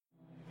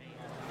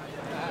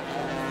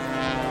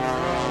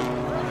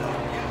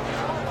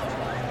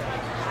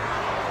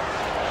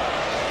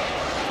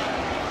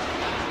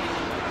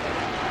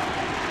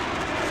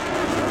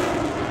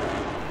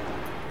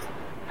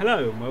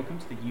Hello and welcome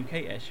to the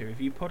UK Airshow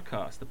Review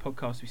Podcast, the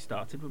podcast we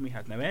started when we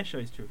had no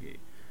airshows to review.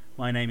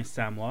 My name is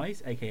Sam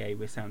Wise, aka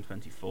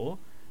WeSound24,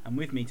 and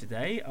with me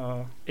today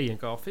are Ian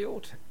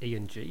Garfield,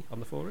 Ian G on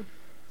the forum.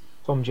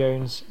 Tom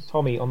Jones,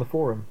 Tommy on the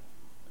forum.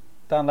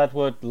 Dan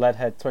Ledwood,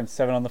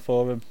 Leadhead27 on the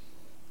forum.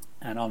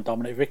 And I'm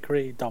Dominic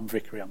Vickery, Dom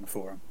Vickery on the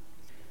forum.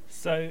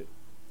 So,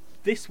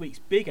 this week's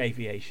big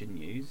aviation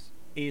news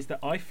is that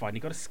I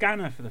finally got a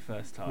scanner for the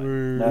first time.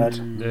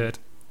 Nerd.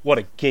 What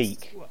a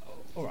geek. Well,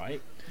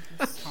 alright.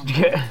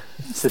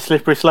 It's a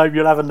slippery slope.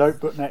 You'll have a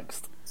notebook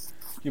next.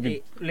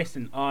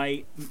 Listen,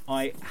 I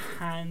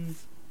hand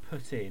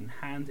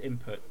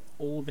input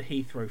all the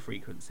Heathrow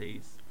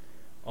frequencies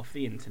off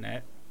the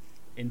internet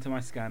into my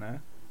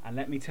scanner, and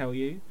let me tell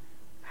you,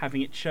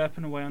 having it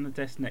chirping away on the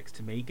desk next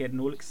to me, getting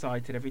all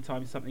excited every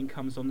time something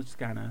comes on the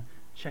scanner,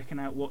 checking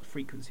out what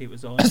frequency it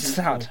was on, who's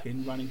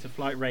talking, running to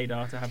Flight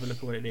Radar to have a look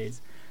at what it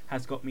is,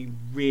 has got me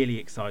really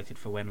excited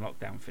for when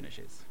lockdown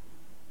finishes.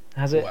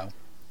 Has it? Well,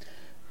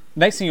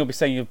 next thing you'll be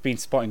saying you've been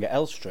spotting at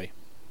Elstree.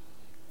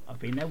 I've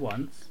been there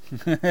once.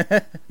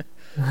 I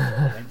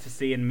went to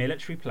see a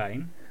military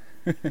plane.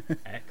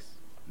 X.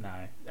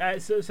 No.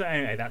 So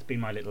anyway, that's been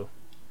my little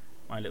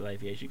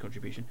aviation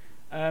contribution.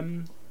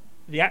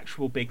 The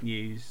actual big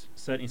news,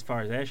 certainly as far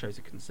as air shows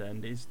are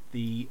concerned, is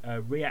the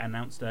RIAT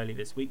announced earlier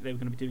this week they were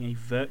going to be doing a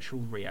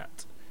virtual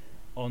RIAT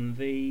on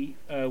the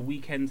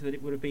weekend that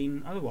it would have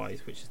been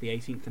otherwise, which is the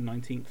 18th and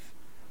 19th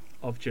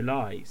of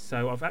July.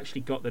 So I've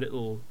actually got the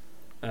little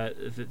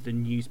the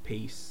news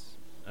piece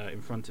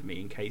in front of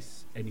me in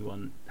case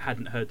anyone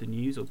hadn't heard the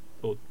news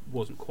or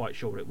wasn't quite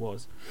sure what it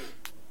was.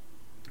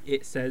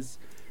 It says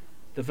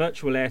the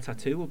virtual air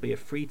tattoo will be a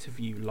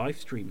free-to-view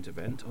live-streamed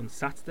event on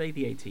Saturday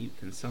the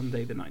 18th and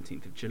Sunday the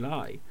 19th of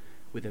July,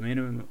 with a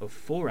minimum of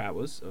 4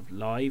 hours of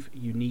live,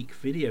 unique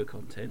video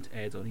content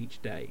aired on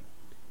each day.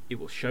 It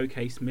will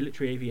showcase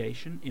military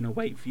aviation in a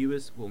way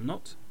viewers will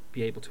not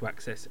be able to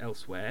access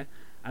elsewhere,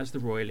 as the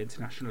Royal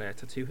International Air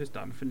Tattoo has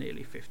done for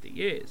nearly 50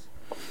 years.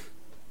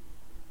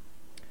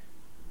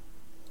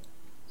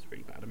 It's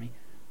really bad of me.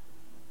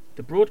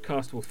 The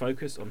broadcast will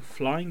focus on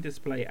flying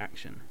display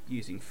action,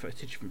 using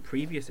footage from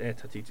previous air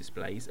tattoo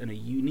displays and a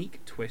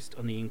unique twist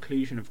on the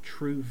inclusion of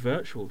true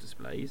virtual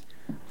displays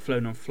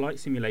flown on flight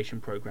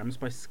simulation programs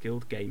by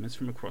skilled gamers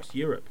from across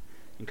Europe,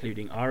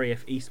 including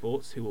RAF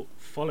Esports, who will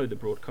follow the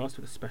broadcast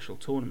with a special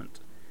tournament.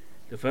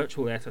 The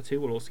virtual air tattoo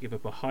will also give a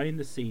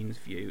behind-the-scenes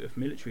view of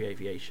military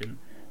aviation,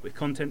 with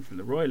content from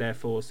the Royal Air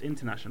Force,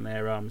 International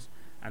Air Arms,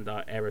 and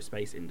our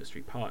aerospace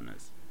industry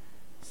partners.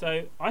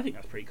 So I think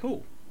that's pretty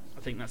cool. I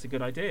think that's a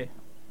good idea.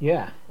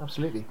 Yeah,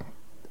 absolutely.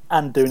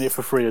 And doing it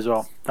for free as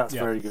well. That's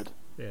very good.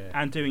 Yeah.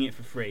 And doing it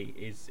for free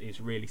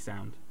is really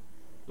sound.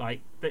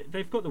 Like,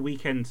 they've got the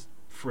weekend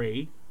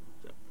free,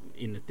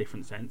 in a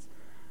different sense.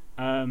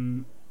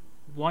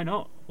 Why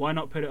not? Why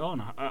not put it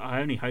on?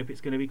 I only hope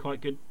it's going to be quite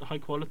good, high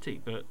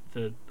quality. But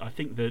I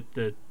think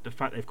the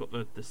fact they've got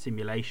the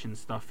simulation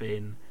stuff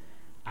in,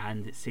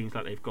 and it seems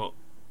like they've got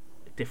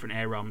different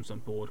air arms on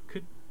board,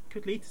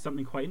 could lead to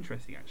something quite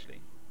interesting,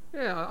 actually.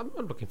 Yeah,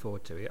 I'm looking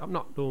forward to it. I'm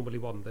not normally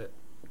one that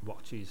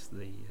watches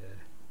the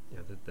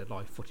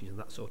live footage and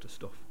that sort of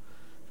stuff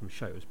from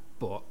shows,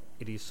 but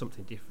it is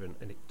something different,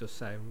 and it does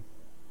sound,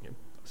 I'd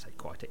say,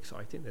 quite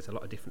exciting. There's a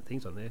lot of different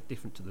things on there,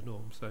 different to the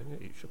norm, so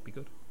it should be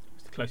good.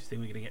 It's the closest thing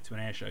we're going to get to an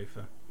air show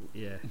for.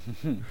 Yeah.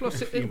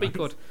 Plus, it'll be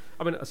good.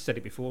 I mean, I said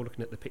it before,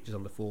 looking at the pictures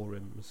on the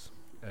forums,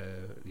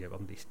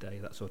 on this day,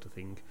 that sort of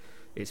thing.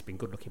 It's been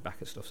good looking back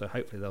at stuff, so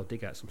hopefully they'll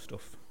dig out some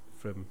stuff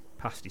from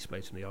past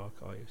displays from the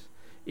archives.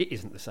 It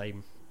isn't the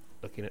same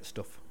looking at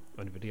stuff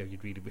on video.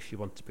 You'd really wish you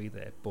wanted to be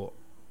there, but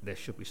there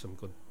should be some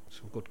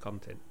good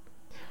content.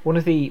 One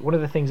of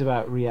the things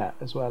about RIAT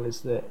as well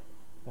is that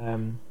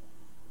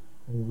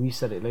we've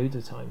said it loads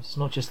of times. It's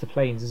not just the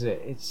planes, is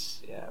it?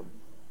 It's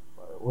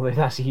although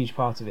that's a huge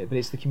part of it, but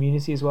it's the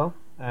community as well.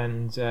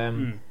 And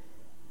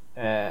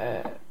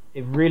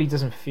it really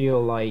doesn't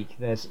feel like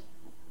there's.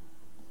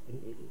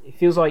 It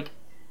feels like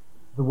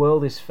the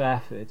world is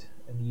Fairford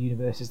and the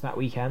universe is that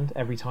weekend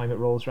every time it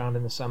rolls around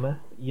in the summer.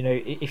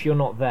 If you're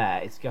not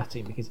there, it's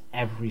gutting, because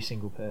every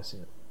single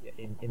person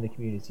in the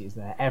community is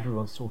there.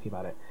 Everyone's talking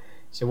about it.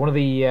 So one of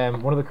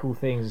the cool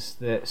things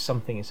that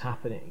something is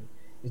happening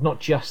is not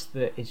just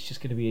that it's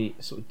just going to be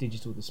sort of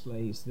digital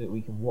displays that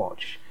we can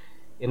watch.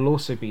 It'll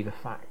also be the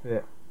fact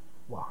that,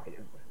 well,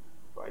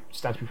 I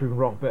stand to be proven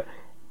wrong, but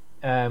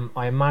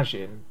I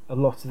imagine a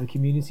lot of the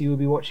community will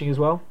be watching as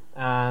well.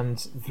 And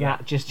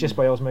that just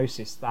by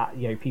osmosis, that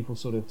people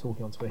sort of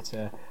talking on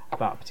Twitter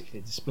about a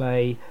particular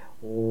display,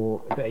 or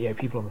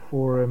people on the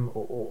forum,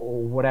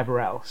 or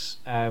whatever else,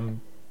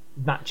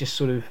 that just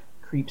sort of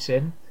creeps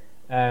in.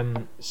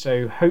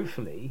 So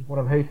hopefully, what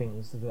I'm hoping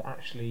is that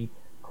actually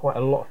quite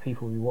a lot of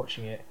people will be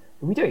watching it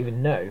that we don't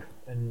even know,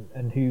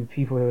 and who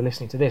people who are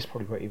listening to this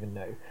probably won't even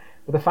know.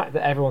 But the fact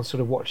that everyone's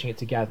sort of watching it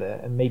together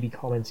and maybe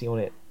commenting on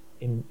it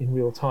in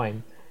real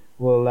time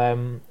will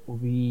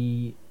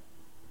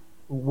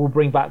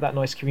bring back that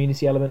nice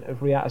community element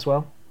of RIAT as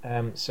well.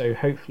 So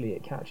hopefully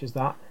it captures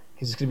that,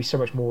 because it's going to be so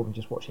much more than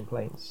just watching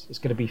planes. It's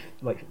going to be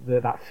like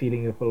that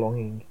feeling of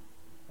belonging,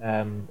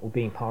 or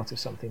being part of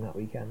something that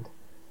weekend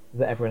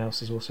that everyone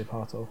else is also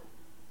part of.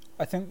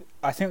 I think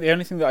the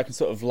only thing that I can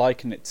sort of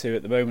liken it to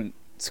at the moment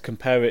to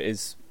compare it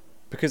is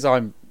because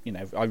I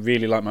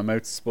really like my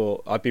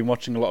motorsport. I've been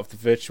watching a lot of the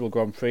virtual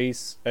Grand Prix,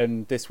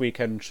 and this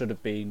weekend should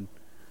have been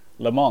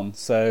Le Mans.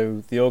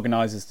 So the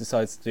organisers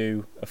decided to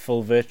do a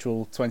full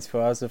virtual 24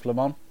 hours of Le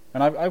Mans,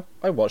 and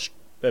I watched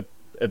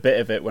a bit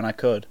of it when I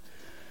could,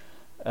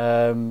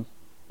 and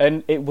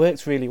it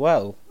works really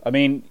well. I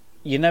mean,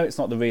 it's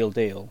not the real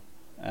deal,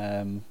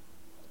 in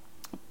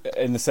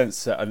the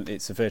sense that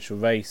it's a virtual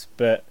race,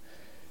 but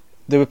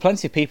there were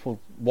plenty of people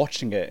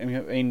watching it. I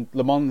mean,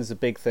 Le Mans is a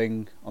big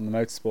thing on the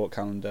motorsport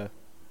calendar,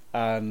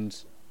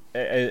 and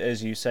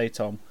as you say,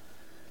 Tom,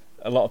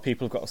 a lot of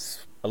people have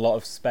got a lot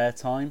of spare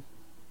time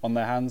on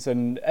their hands,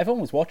 and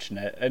everyone was watching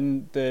it.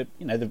 And the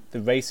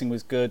racing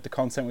was good, the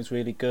content was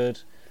really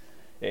good.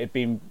 It had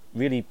been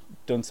really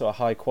done to a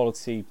high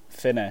quality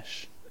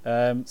finish.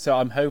 So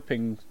I'm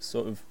hoping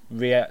sort of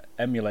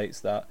emulates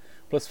that.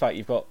 Plus the fact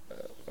you've got,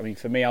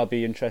 for me, I'll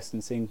be interested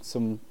in seeing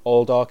some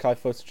old archive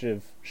footage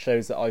of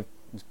shows that I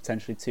was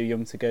potentially too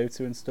young to go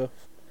to and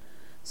stuff.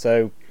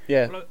 So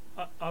yeah, well,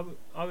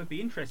 I would be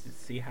interested to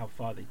see how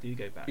far they do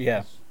go back.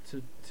 Yeah.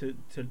 To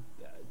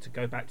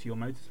go back to your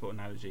motorsport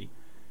analogy,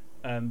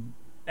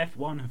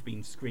 F1 have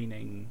been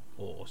screening,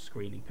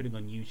 putting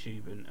on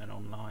YouTube and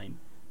online,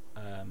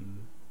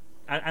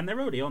 and they're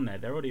already on there.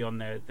 They're already on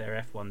their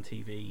F1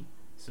 TV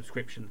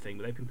subscription thing,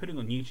 but they've been putting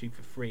on YouTube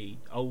for free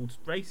old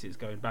races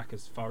going back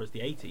as far as the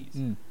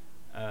 80s.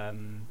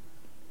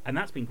 And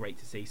that's been great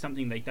to see,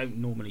 something they don't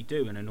normally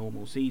do in a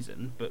normal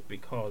season, but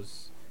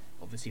because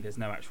obviously there's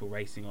no actual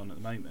racing on at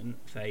the moment,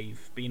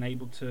 they've been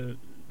able to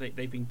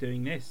they've been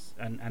doing this,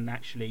 and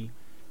actually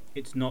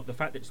it's not the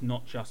fact that it's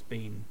not just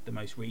been the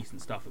most recent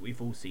stuff that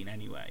we've all seen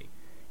anyway.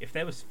 If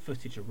there was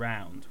footage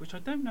around, which I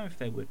don't know if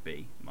there would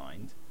be,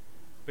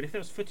 but if there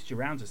was footage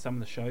around of some of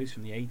the shows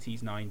from the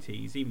 80s,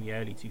 90s, even the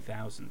early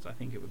 2000s, I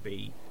think it would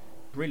be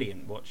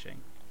brilliant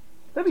watching.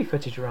 There'll be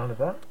footage around of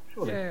that,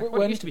 surely. Yeah,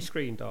 well, it used to be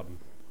screened on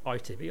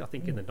ITV, I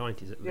think, in the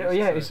 90s at least.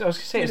 Yeah, I was going to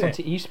say, it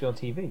used to be on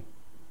TV.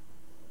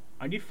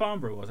 I knew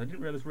Farnborough was. I didn't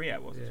realise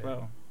Riyadh was as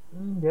well.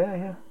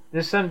 Yeah.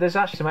 There's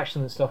actually some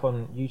excellent stuff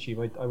on YouTube.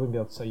 I wouldn't be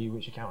able to tell you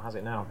which account has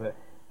it now, but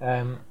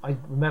I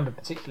remember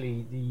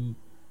particularly the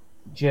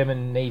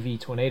German Navy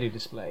Tornado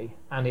display,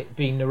 and it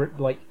being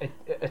like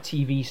a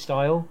TV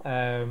style.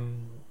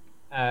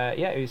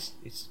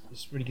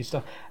 It's really good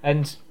stuff.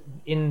 And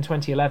in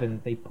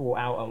 2011, they brought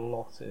out a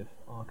lot of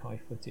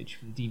archive footage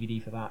for the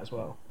DVD for that as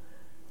well.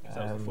 Because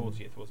that was the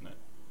 40th, wasn't it?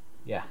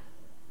 Yeah,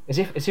 as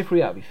if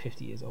Riyadh will be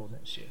 50 years old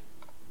next year.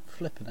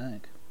 Flippin'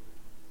 egg.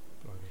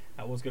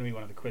 That was going to be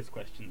one of the quiz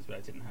questions, but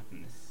it didn't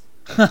happen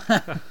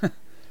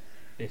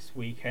this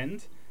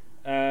weekend.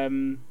 I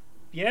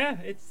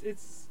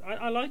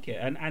like it,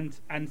 and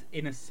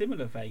in a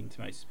similar vein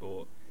to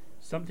motorsport,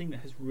 something that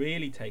has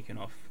really taken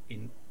off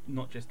in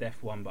not just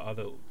F1 but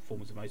other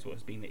forms of motorsport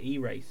has been the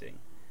e-racing.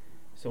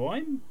 So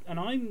I'm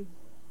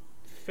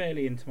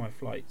fairly into my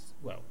flights.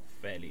 Well,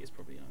 fairly is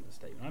probably an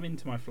understatement. I'm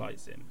into my flight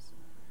sims,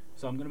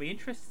 so I'm going to be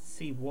interested to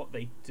see what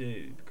they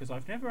do, because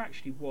I've never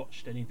actually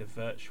watched any of the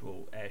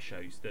virtual air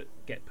shows that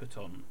get put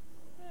on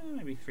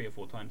maybe 3 or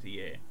 4 times a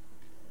year.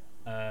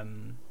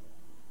 And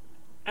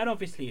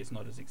obviously it's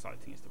not as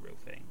exciting as the real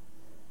thing,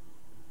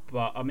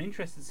 but I'm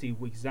interested to see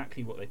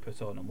exactly what they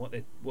put on and what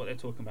they're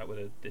talking about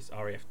with this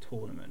RAF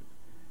tournament,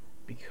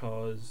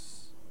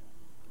 because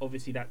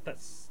obviously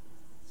that's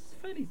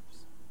fairly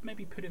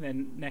maybe putting their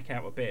neck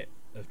out a bit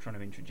of trying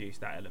to introduce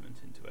that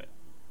element into it.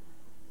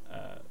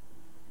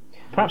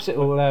 Perhaps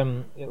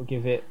it'll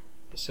give it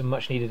some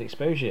much needed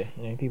exposure.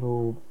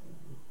 People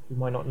who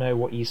might not know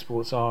what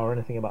esports are or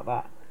anything about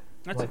that.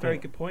 That's a very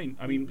good point.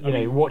 I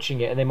mean,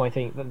 watching it, and they might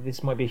think that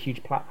this might be a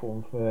huge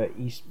platform for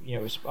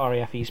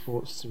RAF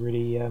esports to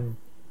really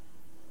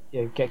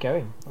get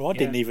going. Well, I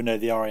didn't even know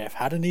the RAF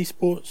had an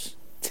esports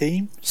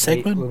team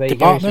segment there you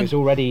department. Go. So it's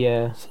already.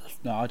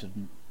 No, I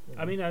didn't.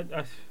 I mean,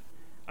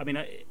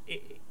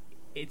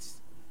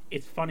 it's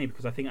funny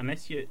because I think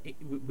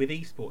with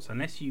esports,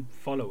 unless you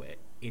follow it,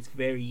 it's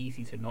very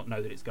easy to not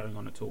know that it's going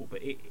on at all.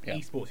 But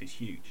esports is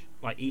huge.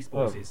 Like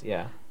esports is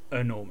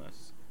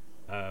enormous.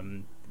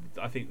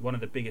 I think one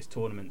of the biggest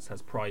tournaments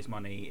has prize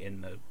money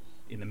in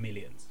the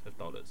millions of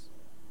dollars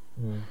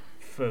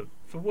for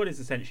what is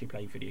essentially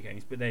playing video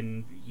games. But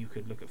then you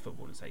could look at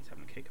football and say it's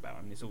having a kickabout.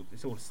 I mean, it's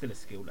all still a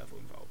skill level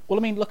involved. Well,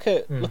 I mean, look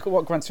at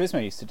what Gran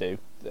Turismo used to do.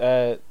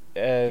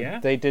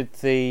 They did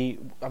the.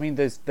 I mean,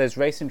 there's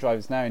racing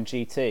drivers now in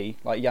GT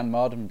like Jan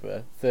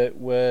Mardenborough that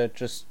were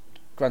just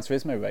Gran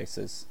Turismo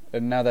racers,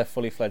 and now they're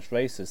fully fledged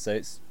racers. So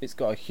it's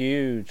got a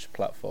huge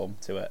platform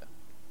to it,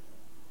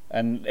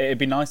 and it'd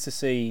be nice to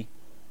see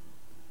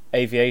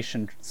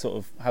aviation sort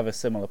of have a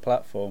similar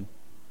platform.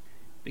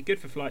 Be good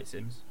for flight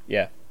sims.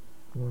 Yeah.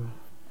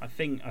 I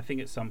think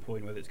at some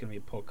point, whether it's going to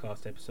be a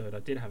podcast episode, I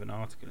did have an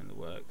article in the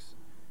works,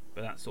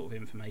 but that sort of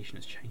information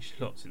has changed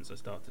a lot since I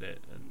started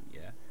it,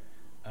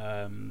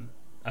 and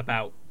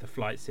about the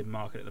flight sim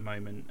market at the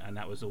moment, and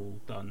that was all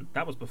done.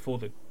 That was before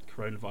the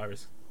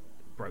coronavirus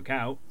broke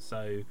out,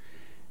 so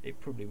it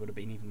probably would have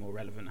been even more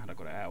relevant had I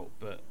got it out.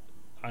 But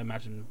I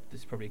imagine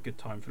this is probably a good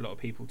time for a lot of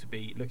people to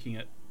be looking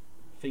at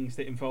things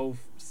that involve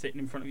sitting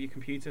in front of your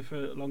computer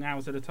for long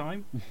hours at a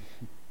time.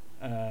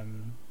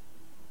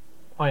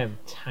 I am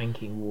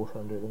tanking War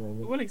Thunder at the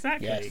moment. Well,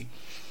 exactly. Yes.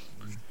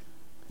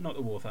 Not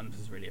that War Thunder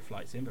is really a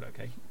flight sim, but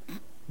okay.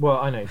 Well,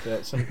 I know,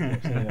 but something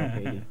like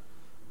maybe.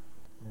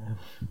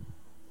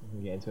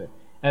 We'll get into it.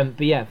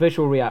 But yeah,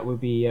 virtual React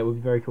would be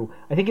very cool.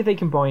 I think if they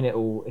combine it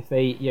all, if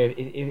they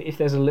if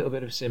there's a little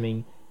bit of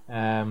simming,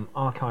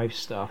 archive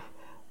stuff,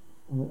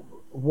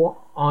 what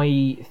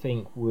I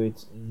think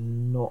would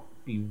not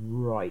be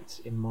right,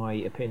 in my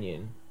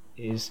opinion,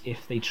 is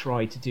if they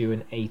try to do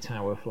an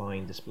 8-hour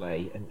flying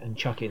display and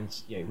chuck in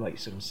like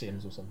some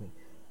sims or something,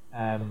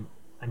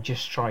 and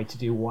just try to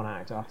do one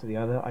act after the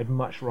other. I'd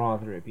much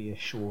rather it be a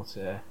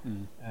shorter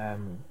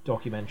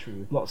documentary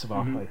with lots of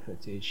archive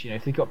footage.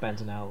 If they've got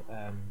Bentonel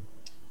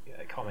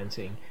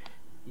commenting,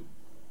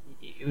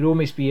 it would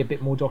almost be a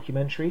bit more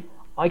documentary.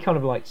 I kind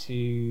of like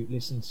to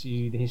listen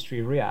to the history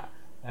of React.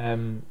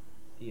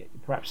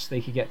 Perhaps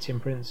they could get Tim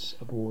Prince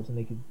aboard, and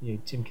they could,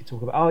 Tim could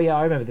talk about, oh yeah,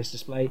 I remember this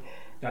display.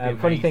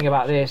 Funny thing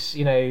about this,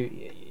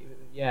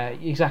 yeah,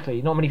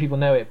 exactly. Not many people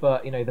know it,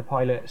 but the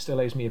pilot still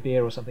owes me a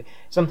beer or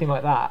something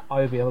like that.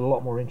 I would be a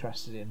lot more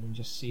interested in than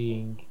just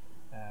seeing,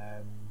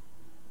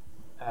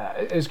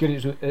 as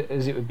good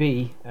as it would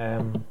be,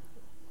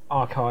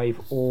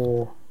 archive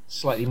or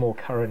slightly more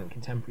current and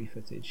contemporary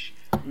footage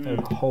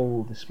of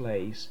whole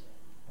displays.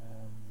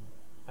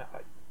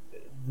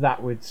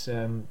 That would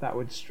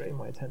strain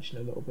my attention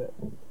a little bit.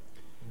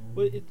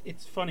 Well,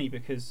 it's funny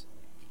because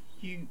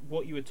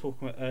what you were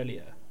talking about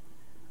earlier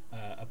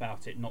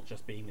about it not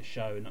just being the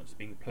show, not just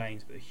being the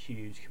planes, but a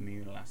huge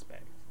communal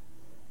aspect,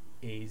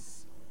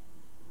 is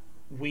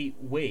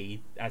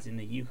we as in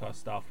the UCAR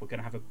staff were going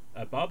to have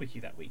a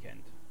barbecue that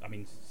weekend. I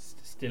mean,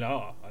 still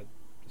are, I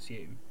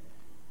assume.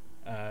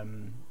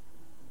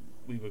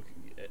 We were,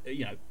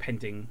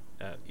 pending,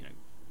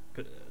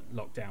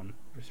 lockdown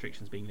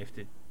restrictions being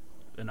lifted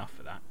enough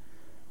for that,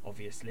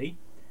 obviously.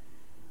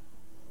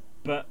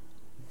 But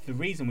the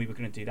reason we were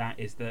going to do that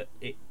is that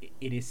it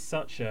is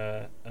such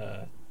a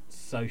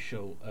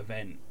social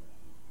event.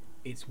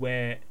 It's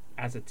where,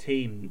 as a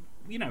team,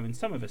 and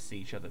some of us see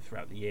each other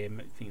throughout the year,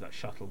 things like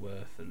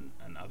Shuttleworth and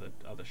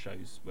other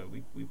shows where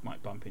we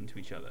might bump into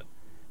each other,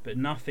 but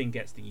nothing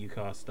gets the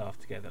UCAR staff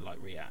together like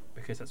React,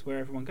 because that's where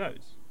everyone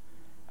goes.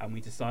 And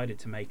we decided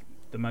to make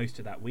the most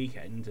of that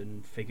weekend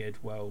and figured,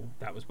 well,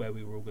 that was where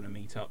we were all going to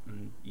meet up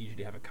and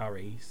usually have a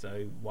curry,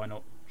 so why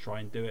not try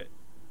and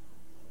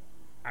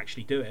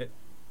actually do it,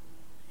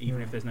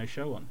 even if there's no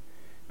show on.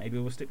 Maybe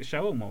we'll stick the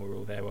show on while we're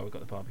all there, while we've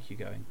got the barbecue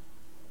going.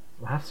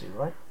 We'll have to,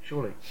 right?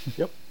 Surely.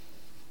 Yep.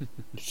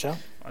 So.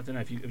 I don't know,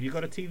 have you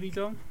got a TV,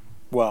 Dom?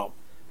 Well.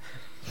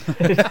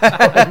 Have you got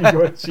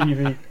a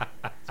TV?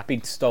 It's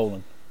been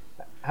stolen.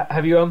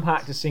 Have you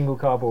unpacked a single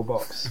cardboard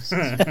box?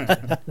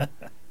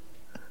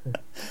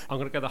 I'm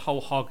going to go the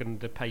whole hog and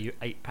pay you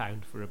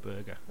 £8 for a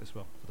burger as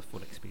well, for the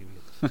full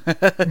experience. But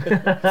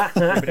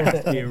it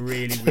has to be a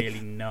really, really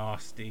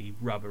nasty,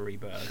 rubbery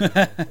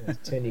burger.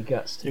 Turn your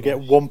guts. You get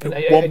one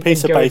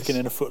piece of bacon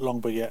in a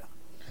foot-long baguette.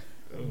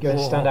 Go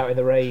and stand out in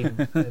the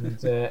rain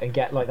and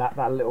get like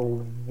that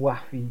little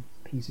waffy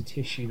piece of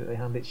tissue that they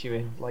hand it to you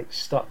in, like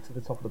stuck to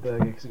the top of the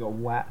burger because it got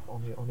wet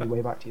on your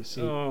way back to your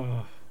seat.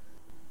 Oh.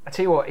 I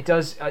tell you what, it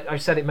does.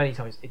 I've said it many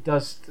times. It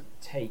does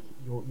take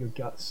your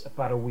guts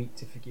about a week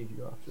to forgive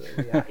you after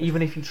it. Yeah.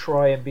 Even if you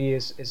try and be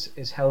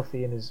as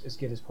healthy and as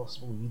good as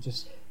possible,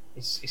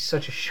 it's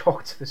such a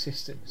shock to the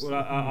system. Well,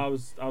 I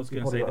was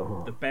going to say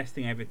the best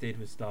thing I ever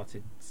did was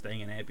started staying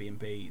in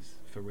Airbnbs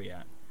for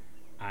React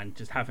and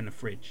just having a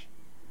fridge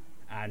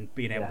and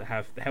being able to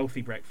have the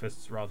healthy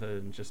breakfasts rather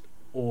than just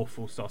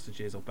awful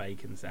sausages or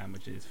bacon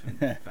sandwiches from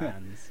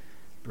fans.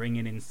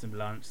 Bringing in some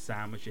lunch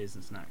sandwiches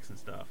and snacks and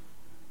stuff.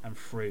 And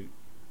fruit,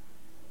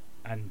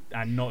 and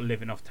not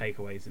living off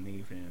takeaways in the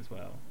evening as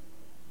well.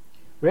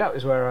 React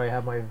is where I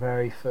had my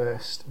very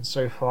first and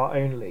so far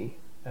only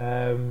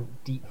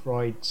deep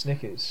fried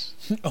Snickers.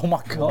 Oh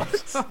my god!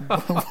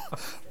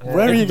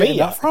 Where are you getting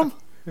that from?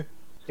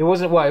 It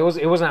wasn't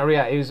at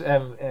React. It was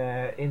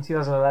in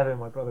 2011.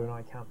 My brother and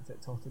I camped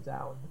at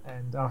Totterdown,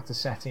 and after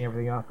setting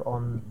everything up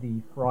on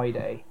the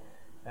Friday,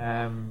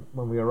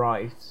 when we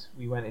arrived,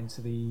 we went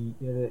into the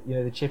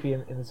the chippy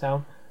in the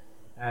town.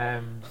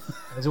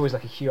 There's always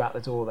like a queue out the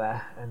door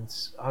there, and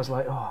I was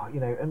like,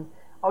 and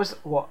I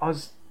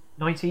was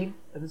 19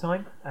 at the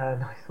time,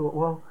 and I thought,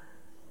 well,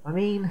 I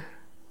mean,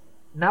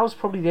 now's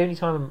probably the only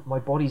time my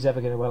body's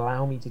ever going to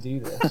allow me to do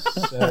this,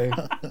 so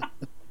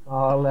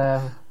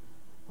I'll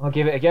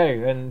give it a go.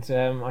 And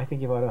I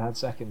think if I'd have had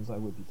seconds, I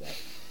would be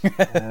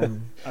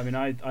dead. I mean,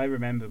 I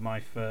remember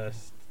the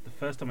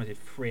first time I did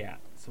Freat.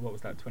 So what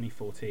was that?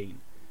 2014.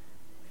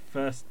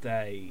 First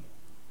day.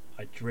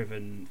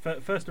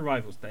 First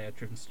arrivals day, I'd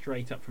driven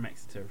straight up from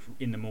Exeter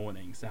in the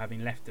morning, so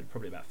having left at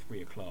probably about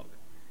 3 o'clock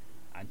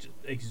and just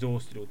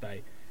exhausted all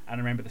day, And I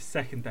remember the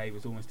second day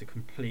was almost a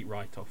complete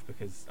write-off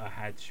because I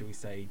had, shall we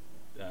say,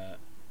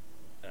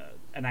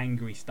 an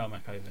angry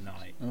stomach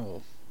overnight.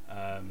 Oh.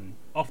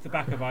 Off the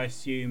back of, I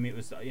assume it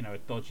was, a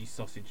dodgy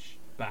sausage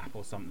bap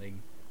or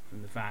something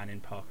from the van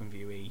in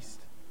Parkenview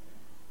East.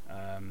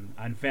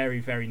 And very,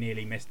 very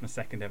nearly missed my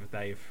second ever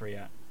day of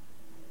Friat.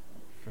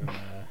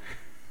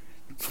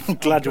 I'm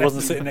glad you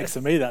wasn't sitting next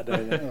to me that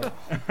day. Then.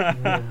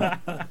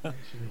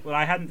 Well,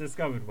 I hadn't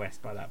discovered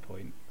West by that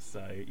point,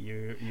 so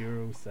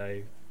you're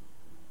also.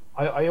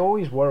 I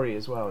always worry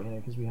as well,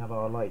 because we have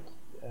our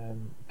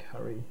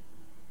curry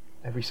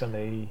every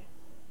Sunday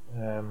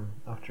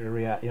after a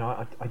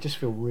Riat. I just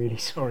feel really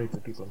sorry for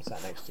the people I'm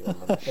sat next to.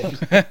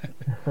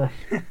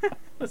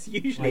 That's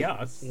usually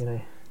us.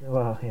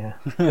 Well, yeah,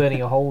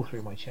 burning a hole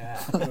through my chair,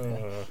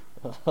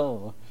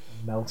 Oh.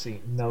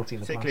 melting the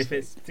particularly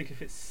plastic. Particularly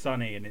if it's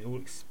sunny and it all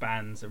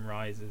expands and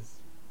rises.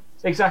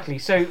 Exactly.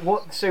 So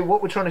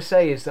what we're trying to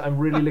say is that I'm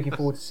really looking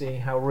forward to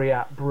seeing how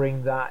Riat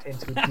bring that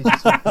into a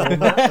digital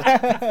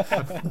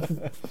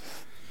format.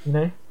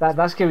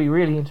 That's going to be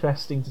really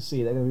interesting to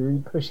see. They're going to be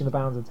really pushing the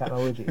bounds of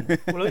technology.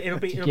 Well, it'll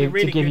be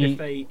really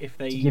good if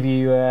they to give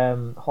you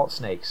hot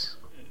snakes.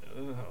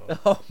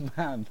 Oh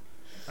man,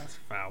 that's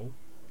foul.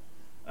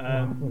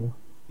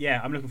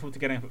 Yeah. I'm looking forward to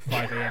getting up at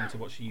 5 a.m. to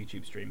watch the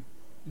YouTube stream.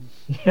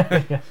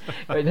 Yeah.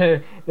 But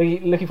no,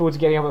 looking forward to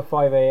getting up at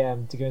 5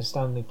 a.m. to go and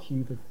stand in a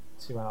queue for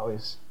 2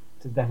 hours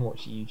to then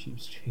watch a YouTube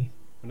stream.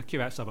 I'm going to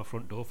queue outside my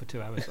front door for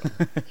 2 hours.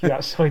 Queue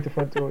outside the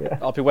front door, yeah.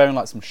 I'll be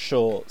wearing some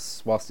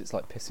shorts whilst it's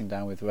pissing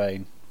down with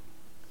rain,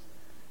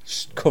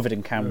 just covered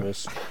in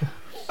cameras.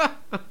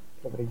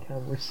 Covered in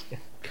cameras. Yeah.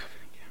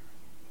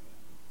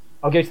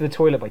 I'll go to the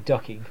toilet by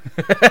ducking.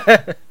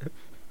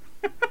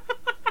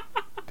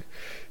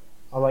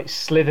 I'll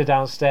slither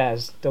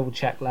downstairs, double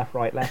check left,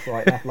 right, like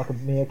a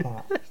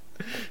meerkat,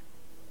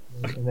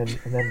 and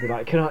then be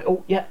like, "Can I?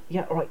 Oh yeah,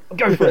 all right, I'll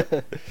go for it."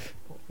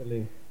 Watch the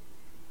loo,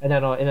 and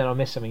then I'll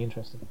miss something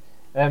interesting.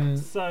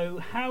 So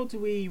how do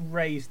we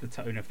raise the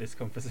tone of this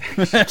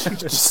conversation?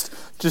 just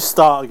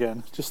start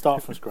again. Just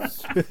start from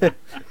scratch.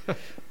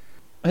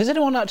 Has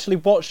anyone actually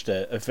watched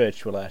a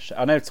virtual air show?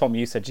 I know, Tom,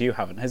 you said you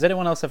haven't. Has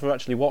anyone else ever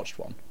actually watched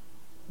one?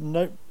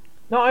 Nope.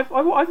 No, I've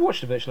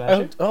watched a virtual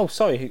air show. Oh,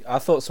 sorry. I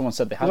thought someone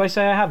said they had. Did I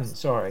say I haven't?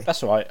 Sorry.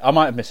 That's all right. I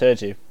might have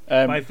misheard you.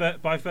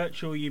 By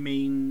virtual, you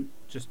mean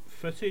just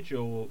footage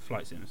or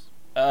flight sims?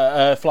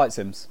 Flight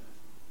sims.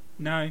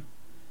 No,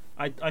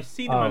 I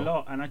see them a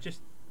lot, and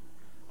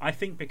I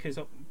think because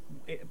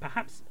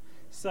perhaps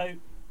so.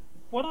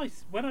 When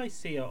I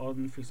see it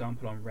on, for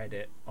example, on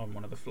Reddit, on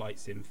one of the flight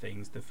sim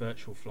things, the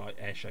virtual flight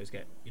air shows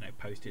get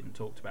posted and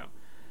talked about,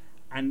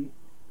 and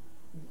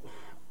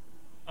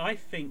I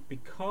think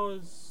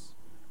because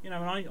and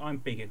I'm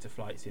big into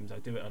flight sims, I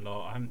do it a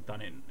lot. I haven't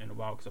done it in a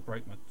while because I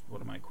broke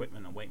one of my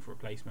equipment. I'm waiting for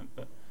replacement,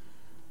 but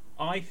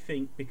I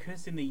think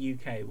because in the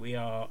UK we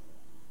are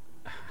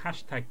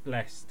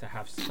 #blessed to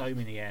have so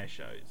many air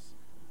shows,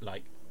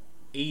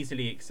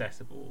 easily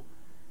accessible.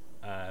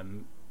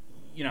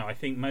 I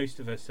think most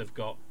of us have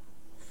got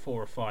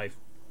 4 or 5,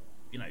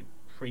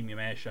 premium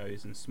air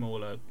shows and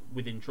smaller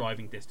within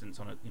driving distance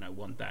on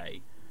one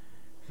day.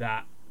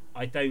 That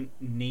I don't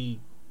need.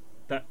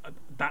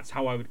 That's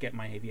how I would get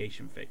my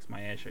aviation fix,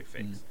 my air show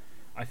fix.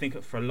 I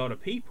think for a lot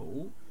of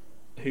people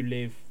who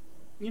live,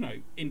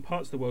 in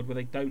parts of the world where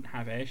they don't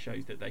have air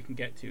shows that they can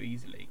get to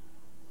easily,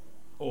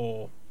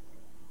 or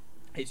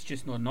it's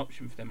just not an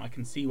option for them, I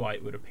can see why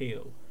it would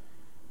appeal.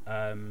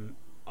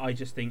 I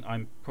just think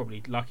I'm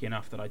probably lucky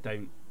enough that I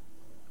don't.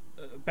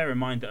 Bear in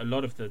mind that a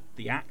lot of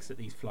the acts at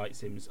these flight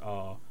sims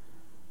are,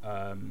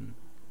 I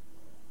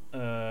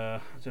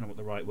don't know what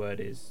the right word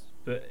is,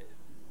 but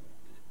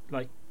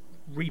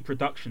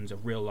reproductions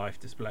of real life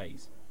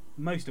displays,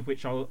 most of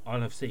which I'll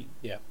have seen.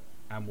 Yeah,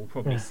 and we'll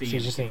probably see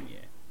in the second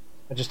year.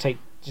 I just take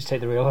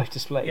the real life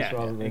displays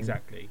rather than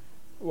exactly.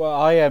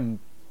 Well,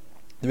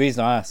 the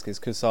reason I ask is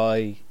because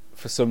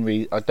for some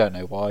reason, I don't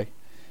know why,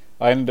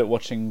 I ended up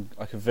watching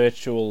a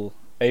virtual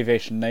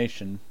Aviation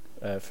Nation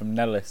from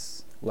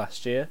Nellis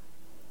last year.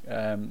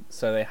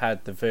 So they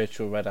had the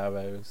virtual Red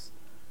Arrows,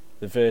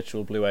 the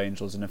virtual Blue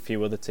Angels, and a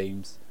few other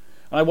teams.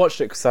 And I watched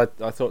it because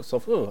I thought,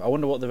 I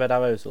wonder what the Red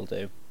Arrows will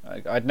do.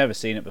 I'd never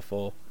seen it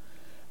before,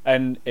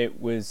 and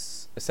it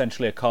was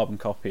essentially a carbon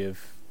copy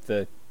of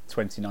the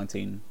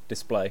 2019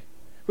 display,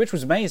 which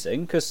was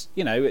amazing because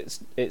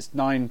it's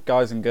 9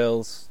 guys and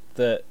girls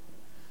that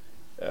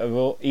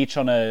are each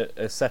on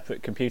a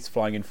separate computer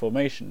flying in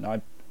formation.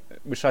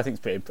 Which I think is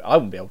pretty. I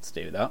wouldn't be able to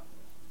do that.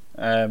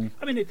 I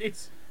mean,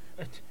 it's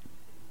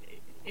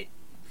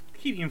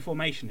keeping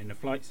information in a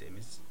flight sim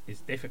is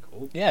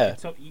difficult. Yeah,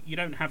 you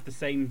don't have the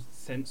same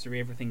sensory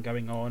everything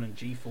going on and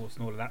G-force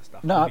and all of that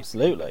stuff. No,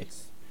 absolutely.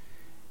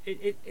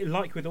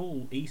 Like with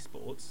all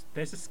esports,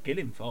 there's a skill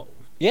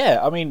involved. Yeah,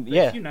 I mean, but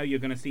yeah. You're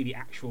going to see the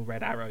actual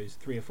Red Arrows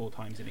 3 or 4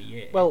 times in a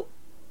year. Well,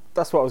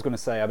 that's what I was going to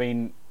say. I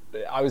mean,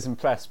 I was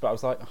impressed, but I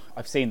was like,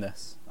 I've seen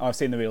this. I've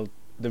seen the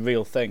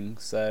real thing.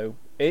 So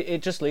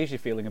it just leaves you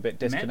feeling a bit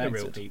disconnected. Met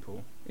the real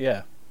people.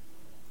 Yeah.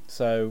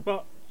 So.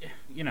 But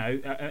you know,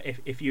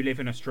 if you live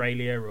in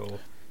Australia or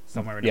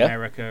somewhere in Yeah.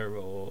 America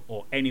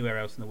or anywhere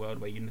else in the world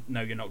where you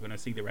know you're not going to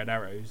see the red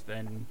arrows,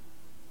 then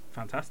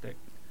fantastic.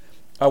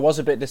 I was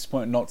a bit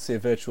disappointed not to see a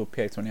virtual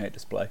PA28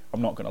 display.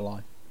 I'm not going to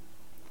lie.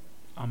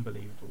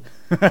 Unbelievable.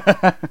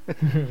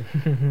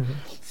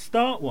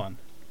 Start one.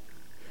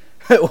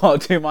 Well,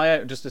 do my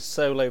own, just a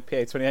solo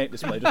PA28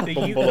 display, just The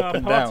bumble up UCAR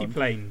and party down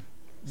plane.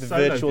 the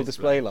solo virtual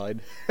display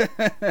line.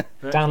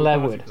 Virtual Dan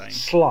Leatherwood, party plane.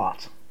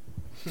 slot.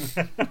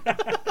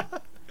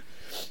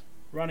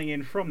 Running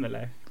in from the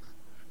left.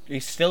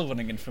 He's still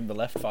running in from the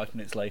left 5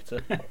 minutes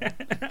later.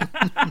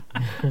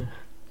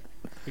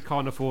 We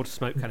can't afford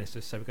smoke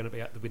canisters, so we're going to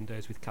be out the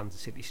windows with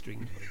Kansas City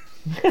strings.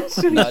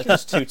 No, it's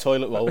just 2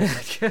 toilet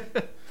rolls.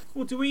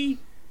 Well, do we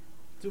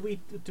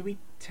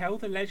tell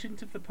the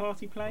legend of the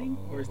party plane,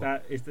 or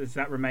does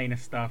that remain a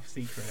staff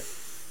secret?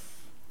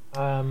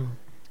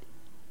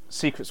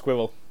 Secret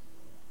squirrel.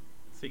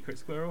 Secret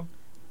squirrel.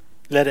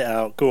 Let it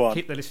out. Go on.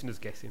 Keep the listeners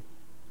guessing.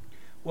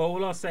 Well,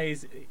 all I'll say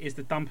is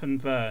the dump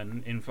and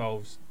burn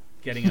involves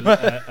getting a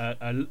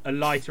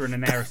lighter and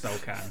an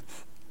aerosol can.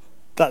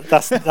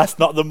 That's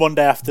not the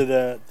Monday after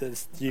the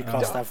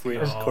UCAR staff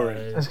week God.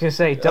 curry. I was going to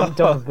say, dump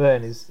and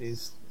burn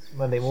is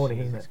Monday morning,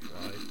 isn't it?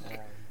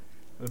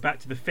 We're back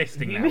to the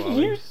fisting now, are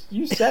we?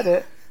 you said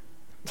it.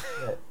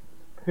 Yeah.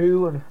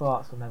 Poo and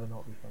farts will never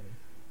not be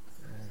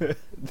funny.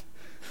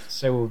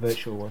 So will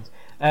virtual ones.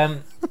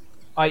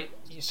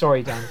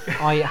 Sorry, Dan.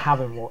 I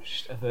haven't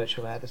watched a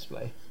virtual air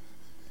display.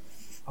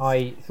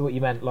 I thought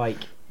you meant like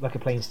a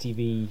Planes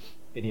TV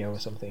video or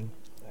something.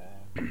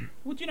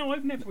 Well, do you know,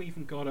 I've never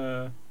even got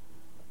an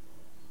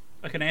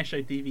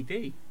airshow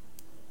DVD,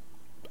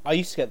 I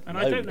used to get and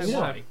I don't know loads.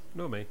 why.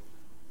 Nor me.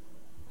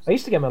 I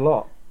used to get them a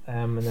lot,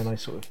 and then I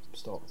sort of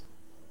stopped.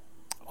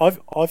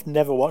 I've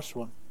never watched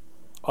one.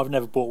 I've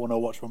never bought one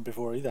or watched one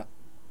before either.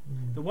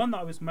 The one that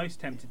I was most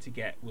tempted to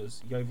get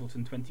was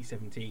Yeovilton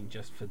 2017,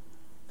 just for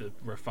the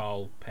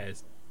Rafale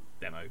Pairs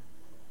demo,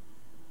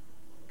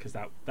 because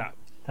That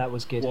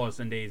was good. was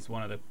and is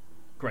one of the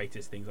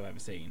greatest things I've ever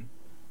seen.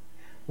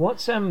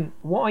 What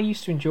I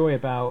used to enjoy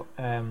about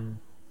airshow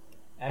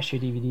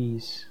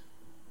DVDs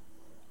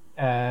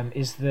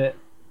is that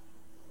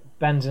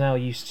Ben Donnell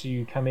used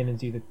to come in and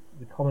do the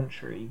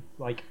commentary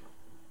like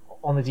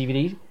on the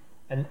DVD,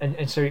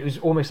 and so it was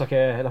almost like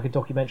a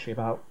documentary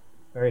about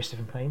various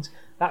different planes.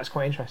 That's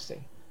quite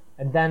interesting.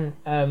 And then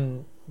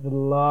the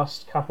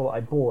last couple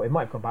I bought, it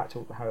might have gone back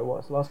to how it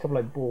was. The last couple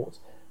I bought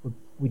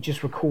were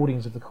just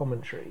recordings of the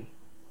commentary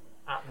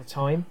at the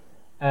time,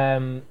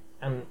 and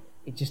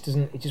it just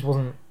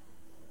wasn't.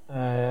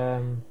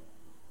 I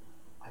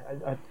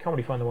can't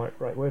really find the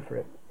right word for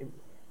it. It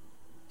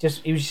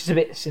was just a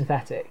bit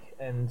synthetic,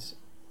 and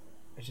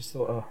I just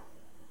thought, oh,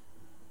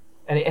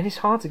 and it's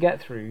hard to get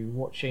through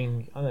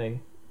watching. I don't know,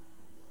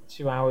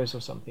 2 hours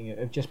or something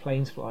of just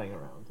planes flying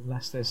around,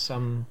 unless there's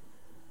some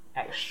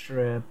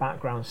extra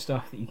background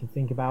stuff that you can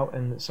think about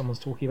and that someone's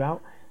talking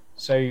about.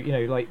 So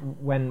like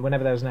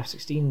whenever there was an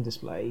F-16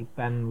 display,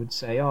 Ben would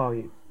say,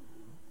 "Oh,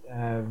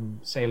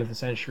 sale of the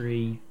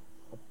century,"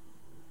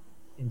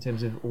 in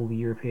terms of all the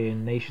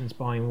European nations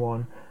buying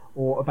one,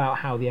 or about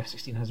how the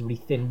F-16 has a really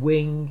thin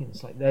wing, and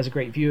it's like there's a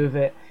great view of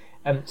it.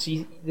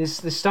 So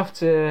there's stuff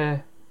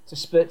to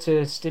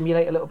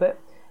stimulate a little bit.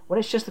 When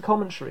it's just the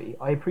commentary,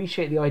 I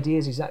appreciate the idea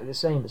is exactly the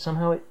same, but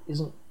somehow it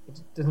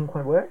doesn't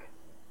quite work.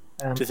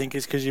 Do you think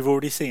it's because you've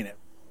already seen it?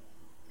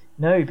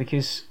 No,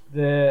 because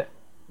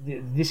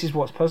this is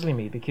what's puzzling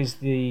me, because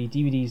the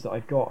DVDs that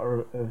I've got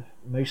are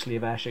mostly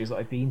of air shows that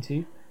I've been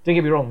to. Don't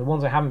get me wrong, the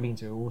ones I haven't been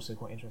to are also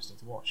quite interesting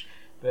to watch,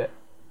 but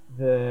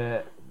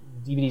the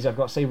DVDs I've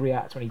got, say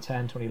React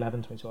 2010,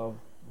 2011, 2012,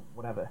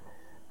 whatever,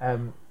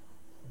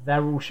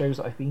 they're all shows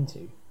that I've been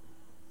to.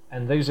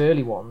 And those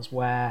early ones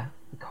where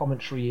the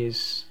commentary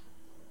is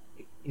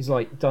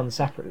like done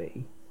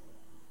separately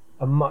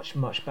are much,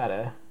 much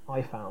better,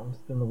 I found,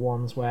 than the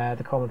ones where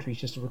the commentary is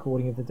just a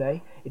recording of the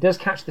day. It does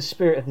catch the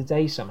spirit of the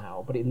day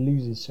somehow, but it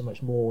loses so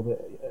much more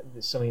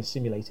that something is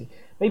simulating.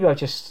 Maybe I'm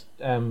just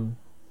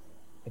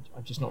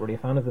not really a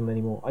fan of them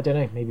anymore. I don't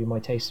know, maybe my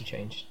tastes have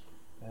changed.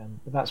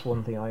 But that's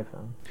one thing I've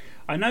found.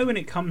 I know when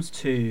it comes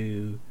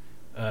to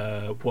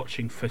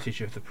watching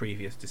footage of the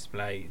previous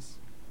displays,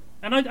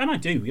 and I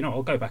do,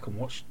 I'll go back and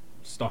watch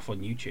stuff on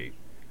YouTube.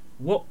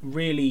 What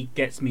really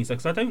gets me is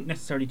because I don't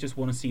necessarily just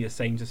want to see the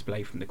same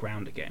display from the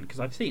ground again, because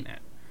I've seen it.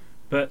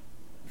 But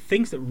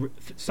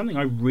something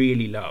I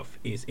really love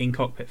is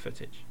in-cockpit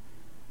footage.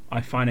 I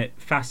find it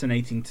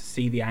fascinating to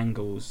see the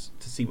angles,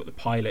 to see what the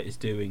pilot is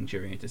doing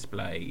during a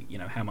display,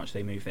 how much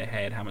they move their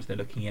head, how much they're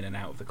looking in and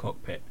out of the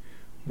cockpit,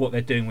 what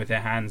they're doing with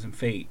their hands and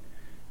feet,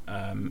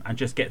 and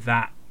just get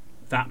that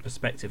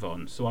perspective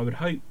on. So I would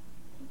hope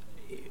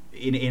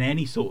in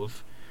any sort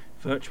of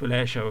virtual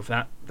air show of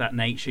that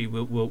nature,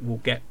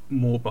 we'll get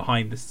more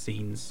behind the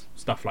scenes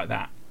stuff like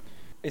that.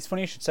 It's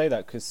funny you should say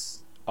that,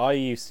 because I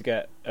used to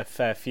get a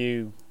fair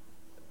few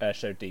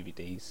airshow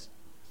DVDs,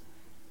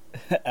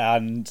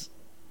 and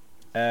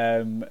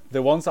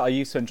the ones that I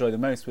used to enjoy the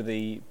most were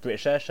the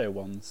British Airshow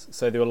ones.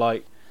 So they were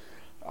like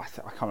I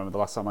can't remember the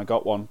last time I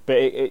got one, but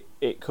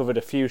it covered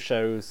a few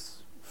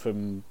shows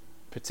from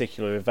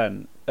particular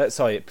event.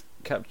 It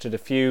captured a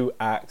few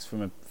acts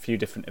from a few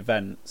different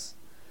events,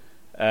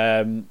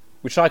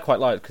 which I quite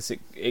liked because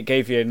it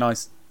gave you a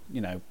nice,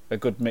 a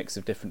good mix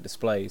of different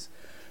displays.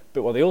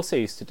 But what they also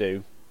used to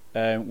do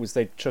was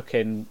they'd chuck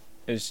in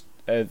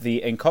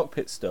the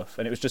in-cockpit stuff,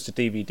 and it was just a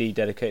DVD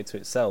dedicated to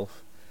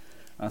itself.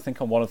 And I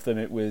think on one of them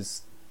it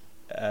was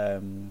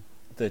the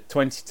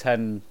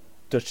 2010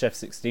 Dutch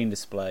F-16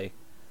 display,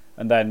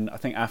 and then I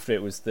think after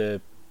it was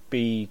the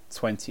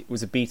B20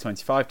 was a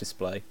B25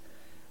 display.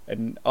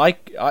 And I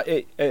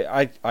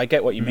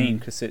get what you mean,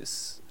 because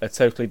it's a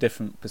totally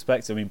different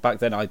perspective. I mean, back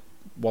then I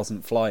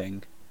wasn't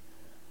flying,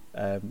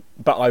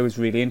 but I was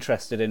really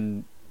interested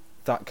in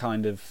that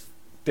kind of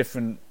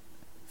different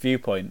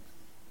viewpoint.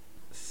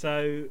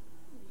 So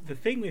the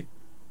thing with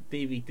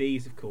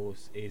DVDs, of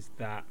course, is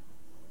that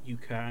you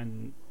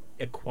can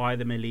acquire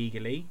them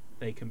illegally.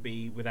 They can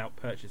be without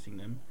purchasing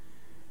them,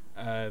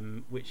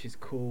 which is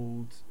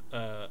called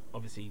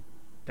obviously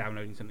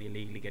downloading something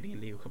illegally, getting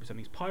illegal copy of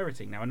something is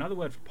pirating. Now, another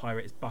word for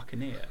pirate is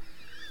buccaneer.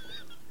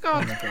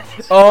 Oh,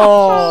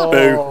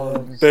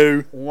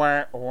 boo!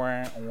 Wah,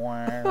 wah,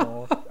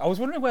 wah. I was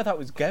wondering where that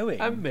was going.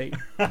 And me.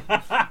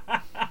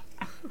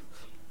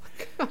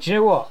 Do you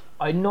know what?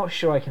 I'm not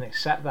sure I can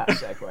accept that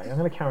segue. I'm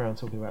going to carry on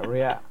talking about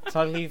Riyadh.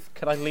 Can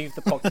I leave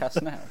the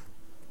podcast now?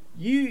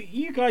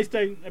 You guys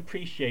don't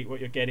appreciate what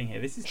you're getting here.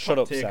 This is Shut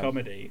top up, tier Sam.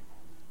 comedy.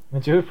 I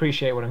do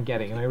appreciate what I'm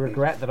getting, and I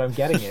regret that I'm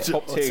getting it.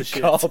 Top What's tier the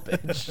shit?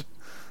 garbage.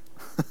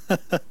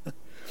 Do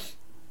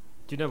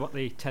you know what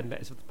the 10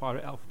 letters of the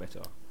pirate alphabet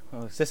are?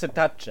 Oh, is this a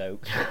dad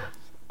joke?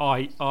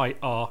 I,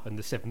 R, and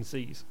the 7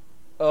 C's.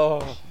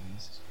 Oh,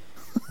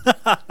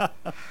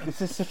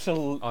 this is such a.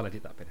 I'll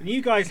edit that bit. And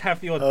you guys have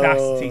the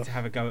audacity to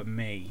have a go at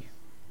me.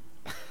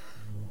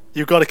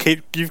 You've got to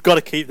keep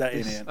that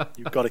in, Ian.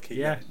 You've got to keep.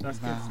 Yeah, that. that's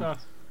good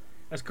stuff.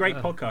 That's great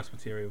podcast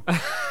material.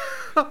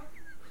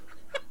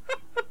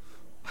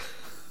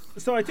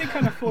 So I did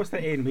kind of force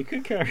that in. We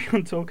could carry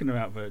on talking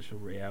about Virtual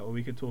Riyadh, or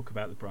we could talk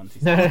about the Bronte.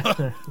 No,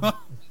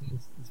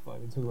 it's fine.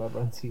 We're talking about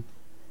Bronte.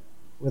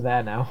 We're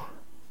there now.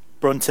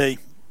 Bronte,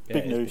 Yeah,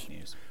 big it is news. big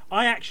news.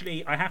 I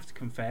have to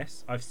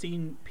confess, I've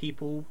seen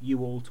people,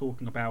 you all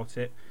talking about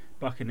it,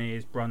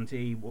 Buccaneers,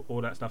 Bronte,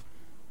 all that stuff.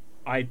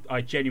 I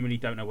genuinely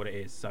don't know what it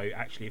is. So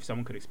actually, if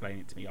someone could explain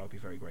it to me, I would be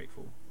very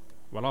grateful.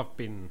 Well, I've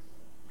been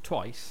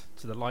twice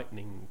to the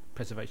Lightning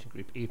Preservation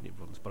Group evening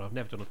runs, but I've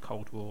never done a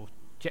Cold War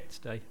Jets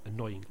Day,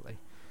 annoyingly.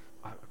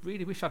 I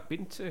really wish I'd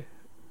been to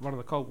one of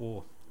the Cold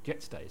War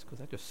Jets Days, because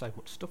there's just so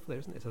much stuff there,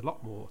 isn't it? There's a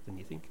lot more than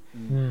you think.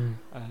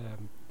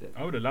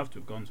 I would have loved to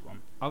have gone to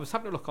one. I was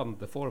having a look on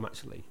the forum,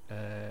 actually.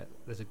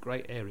 There's a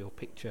great aerial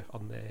picture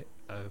on there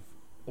of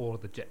all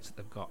of the jets that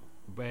they've got.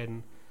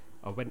 When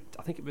I went,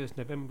 I think it was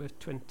November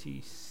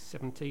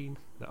 2017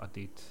 that I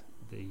did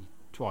the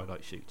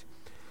Twilight shoot,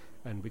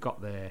 and we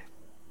got there.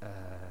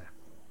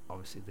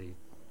 Obviously,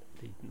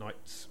 the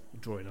night's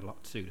drawing a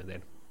lot sooner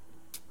then,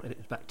 and it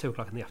was about 2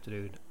 o'clock in the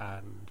afternoon,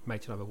 and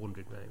mate and I were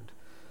wandering round,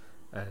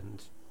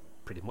 and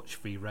pretty much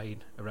free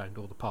reign around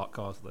all the parked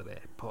cars that are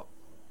there. But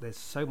there's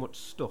so much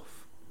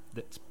stuff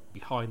that's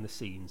behind the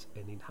scenes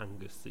and in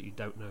hangars that you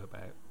don't know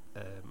about.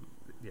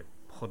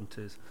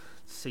 Hunters,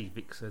 Sea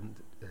Vixen,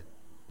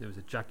 there was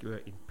a Jaguar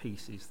in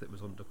pieces that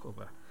was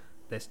undercover.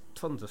 There's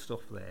tons of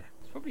stuff there.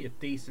 It's probably a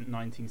decent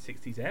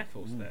 1960s Air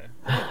Force there.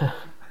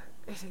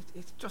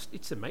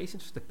 It's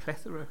amazing, just the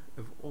plethora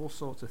of all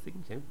sorts of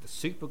things. The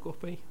Super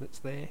Guppy that's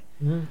there.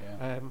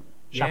 Yeah.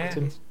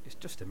 Shackleton. It's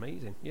just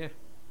amazing. Yeah.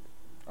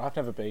 I've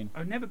never been.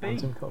 I've never been.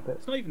 Phantom cockpit.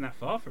 It's not even that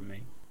far from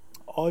me.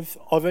 I've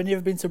only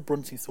ever been to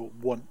Bruntingthorpe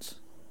once,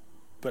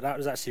 but that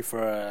was actually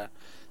for a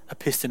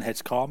piston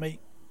heads car meet,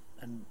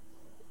 and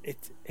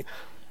it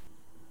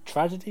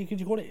tragedy, could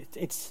you call it?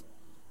 It's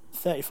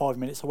 35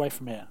 minutes away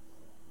from here,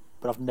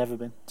 but I've never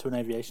been to an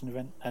aviation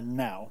event, and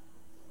now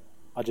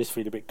I just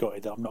feel a bit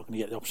gutted that I'm not going to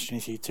get the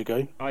opportunity to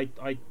go.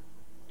 I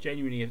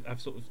genuinely have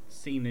sort of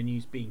seen the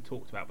news being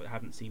talked about, but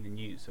haven't seen the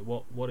news. So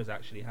what is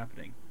actually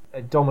happening?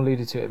 Dom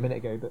alluded to it a minute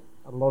ago, but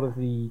a lot of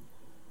the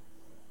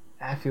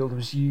airfield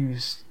was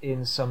used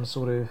in some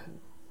sort of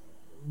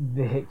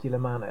vehicular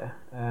manner.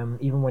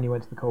 Even when you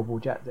went to the Cold War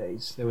Jet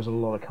Days, there was a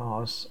lot of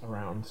cars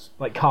around,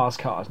 like cars,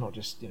 not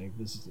just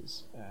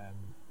visitors.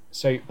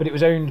 But it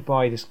was owned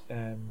by this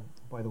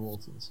by the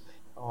Waltons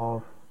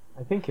I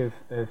think of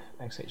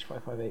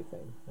XH558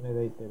 fame. I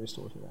know they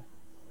restored it there.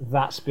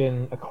 That's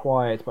been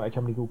acquired by a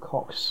company called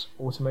Cox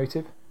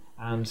Automotive,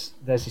 and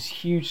there's this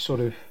huge sort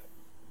of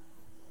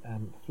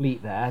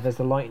fleet there. There's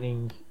the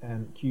Lightning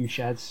Q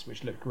sheds,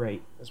 which look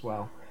great as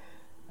well,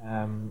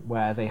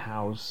 where they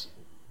house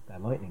their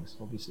Lightnings,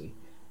 obviously,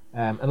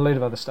 and a load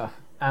of other stuff.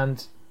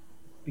 And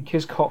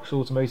because Cox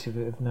Automotive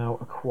have now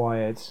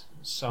acquired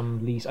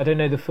some lease, I don't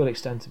know the full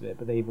extent of it,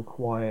 but they've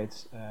acquired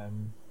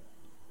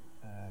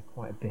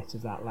quite a bit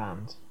of that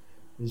land.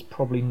 There's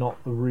probably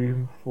not the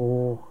room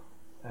for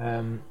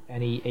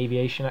any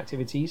aviation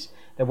activities.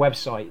 Their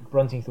website,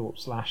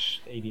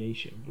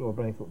 Bruntingthorpe/aviation, or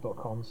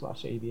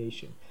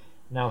Bruntingthorpe.com/aviation,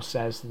 now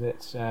says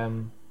that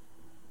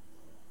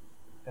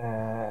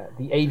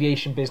the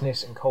Aviation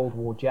Business and Cold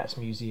War Jets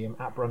Museum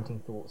at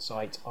Bruntingthorpe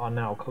site are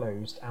now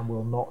closed and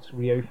will not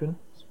reopen.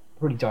 It's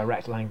pretty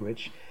direct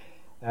language.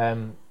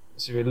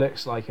 So it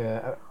looks like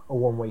a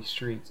one-way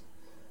street.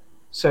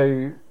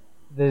 So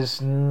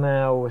there's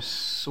now a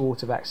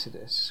sort of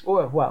exodus.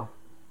 Or, well,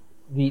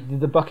 the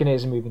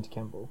Buccaneers are moving to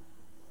Kemble.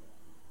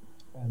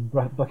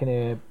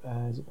 Buccaneer,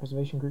 is it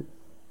Preservation Group?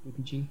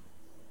 BPG?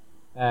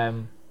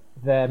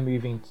 They're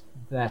moving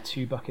their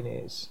 2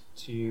 Buccaneers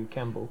to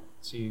Kemble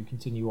to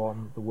continue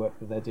on the work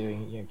that they're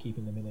doing,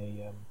 keeping them in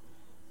a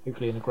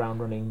hopefully in a ground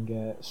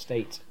running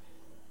state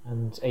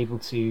and able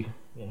to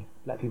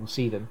let people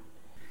see them.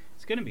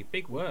 It's going to be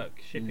big work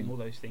shipping all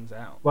those things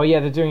out. Well, yeah,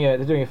 they're doing a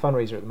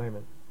fundraiser at the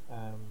moment.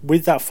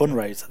 With that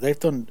fundraiser, they've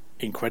done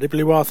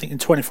incredibly well. I think in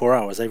 24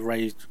 hours they've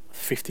raised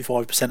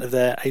 55% of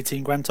their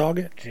 18 grand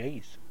target.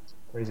 Jeez,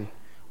 crazy.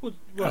 Well,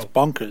 that's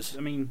bonkers.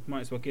 I mean, might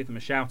as well give them a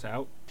shout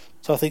out.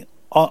 So I think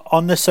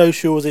on the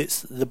socials,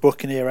 it's the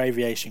Buccaneer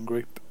Aviation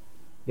Group.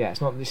 Yeah, it's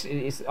not.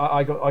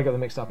 I got them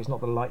mixed up. It's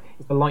not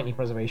it's the Lightning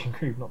Preservation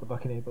Group, not the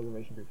Buccaneer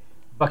Preservation Group.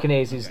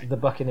 Buccaneers is the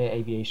Buccaneer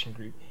Aviation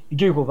Group. You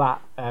Google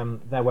that,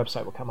 their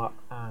website will come up,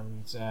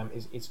 and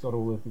it's got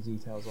all of the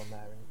details on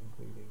there,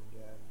 including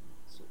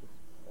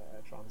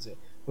transit,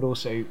 but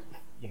also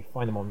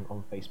find them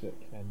on Facebook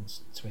and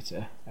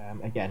Twitter.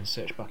 Again,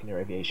 search Buccaneer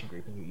Aviation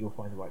Group, and you'll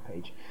find the right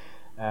page.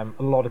 A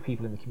lot of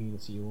people in the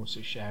community are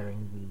also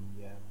sharing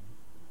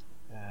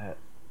the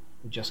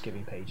Just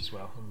Giving page as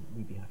well, and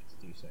we'd be happy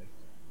to do so.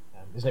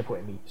 There's no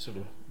point in me sort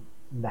of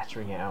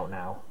lettering it out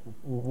now.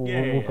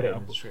 We'll put it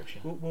in the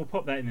description. We'll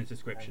pop that in the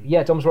description.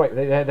 Yeah, Dom's right.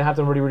 They have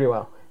done really, really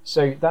well.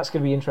 So that's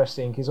going to be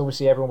interesting because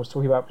obviously everyone was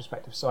talking about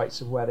prospective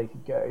sites of where they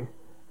could go.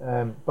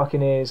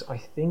 Buccaneers, I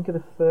think, are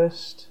the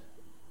first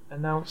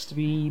announced to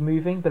be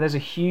moving, but there's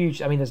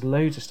there's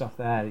loads of stuff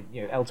there.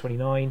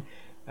 L29,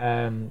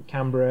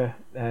 Canberra,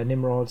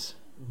 Nimrod,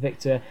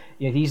 Victor.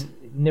 These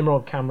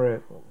Nimrod,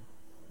 Canberra,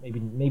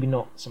 maybe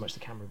not so much the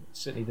Canberra, but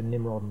certainly the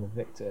Nimrod and the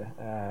Victor,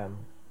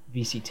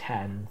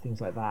 VC10,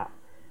 things like that.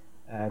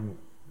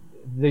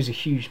 Those are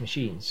huge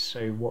machines.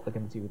 So what they're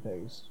going to do with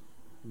those,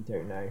 we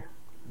don't know.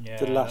 Yeah,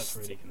 the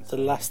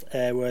last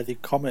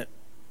airworthy comet,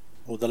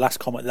 or the last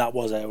comet that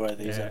was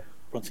airworthy, is at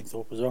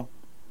Bruntingthorpe as well.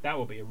 That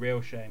will be a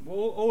real shame. Well,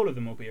 all of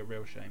them will be a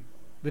real shame.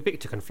 The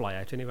Victor can fly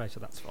out anyway, so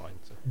that's fine.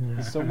 So.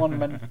 Yeah. Someone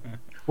meant.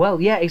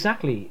 Well, yeah,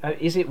 exactly.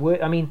 Is it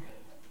worth? I mean,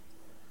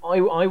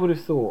 I would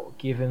have thought,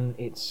 given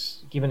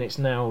it's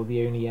now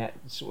the only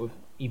sort of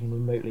even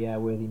remotely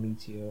airworthy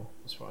meteor,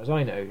 as far as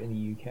I know, in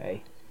the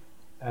UK,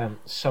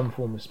 some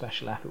form of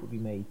special effort would be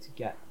made to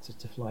get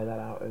to fly that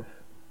out of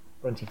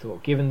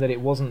Bruntingthorpe. Given that it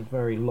wasn't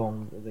very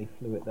long that they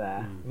flew it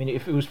there. I mean,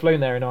 if it was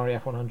flown there in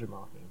RAF 100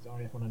 markings,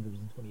 RAF 100 was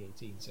in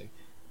 2018. So,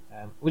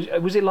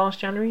 was it last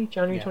January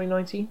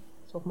 2019?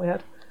 Top of my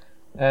head,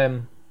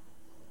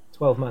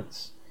 12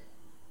 months.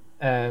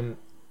 The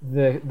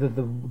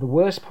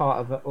worst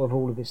part of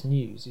all of this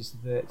news is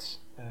that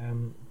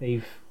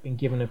they've been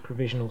given a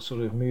provisional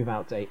sort of move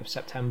out date of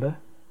September.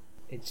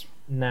 It's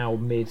now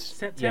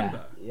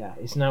September. Yeah,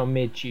 it's now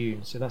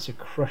mid-June, so that's a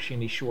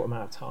crushingly short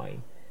amount of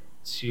time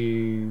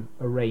to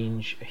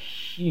arrange a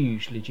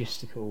huge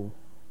logistical.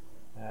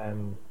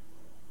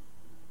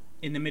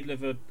 In the middle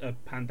of a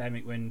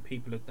pandemic, when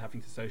people are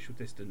having to social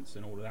distance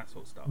and all of that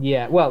sort of stuff.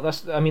 Yeah, well,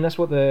 that's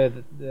what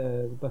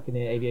the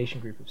Buccaneer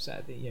Aviation Group have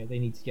said. That, they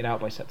need to get out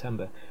by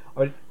September.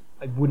 I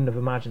wouldn't have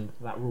imagined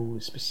that rule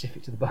is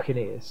specific to the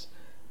Buccaneers.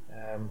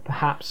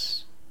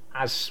 Perhaps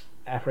as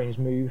airframes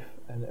move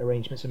and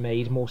arrangements are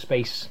made, more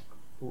space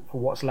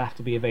for what's left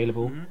to be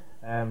available.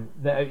 Mm-hmm.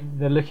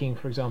 They're looking,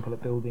 for example,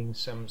 at building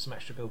some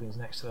extra buildings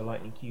next to the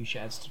Lightning Q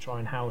sheds to try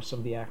and house some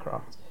of the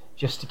aircraft,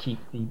 just to keep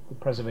the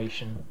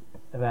preservation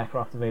of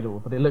aircraft available.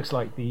 But it looks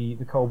like the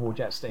Cold War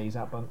jet stays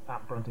at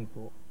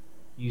Bruntingthorpe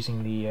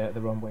using the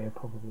runway are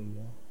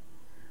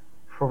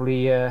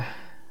probably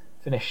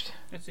finished.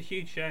 It's a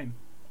huge shame.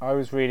 I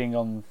was reading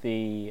on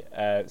the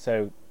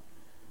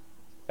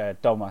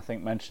Dom, I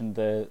think, mentioned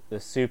the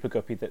Super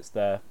Guppy that's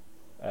there,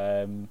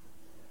 and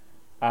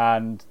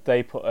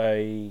they put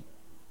a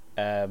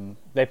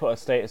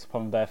status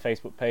upon their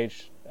Facebook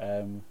page,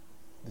 the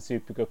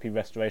Super Guppy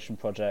Restoration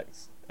Project,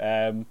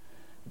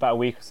 about a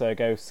week or so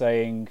ago,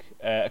 saying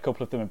a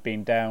couple of them have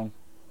been down,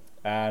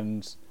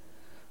 and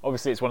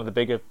obviously it's one of the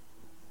bigger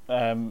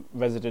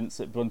residents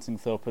at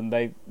Bruntingthorpe, and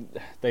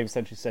they've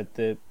essentially said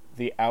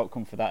the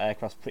outcome for that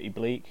aircraft's pretty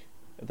bleak.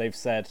 They've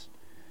said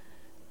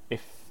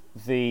if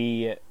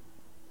the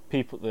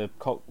people,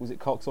 was it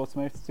Cox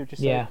Automotive? Did you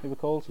say they were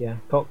called? Yeah,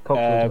 Cox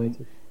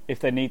Automotive. If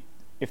they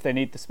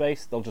need the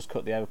space, they'll just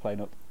cut the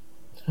aeroplane up.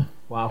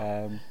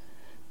 Wow.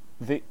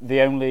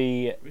 The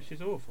only, which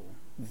is awful.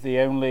 The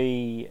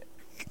only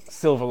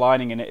silver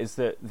lining in it is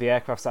that the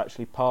aircraft's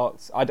actually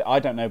parked. I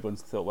don't know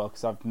Bruntingthorpe well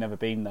because I've never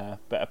been there,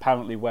 but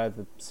apparently where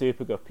the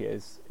Super Guppy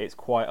is, it's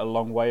quite a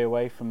long way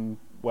away from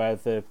where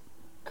the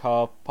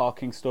car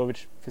parking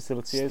storage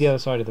facility is. The other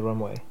side of the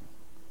runway.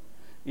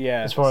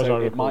 Yeah, as far as I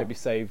recall. It might be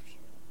saved.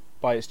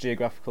 by its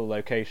geographical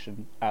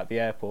location at the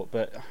airport.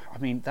 But I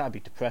mean, that'd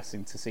be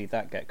depressing to see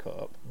that get cut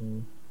up.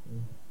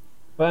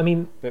 But I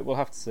mean, But we'll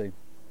have to see.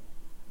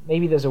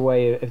 maybe there's a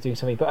way of doing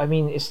something. But I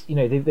mean, it's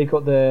they've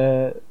got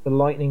the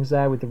Lightnings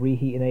there with the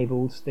reheat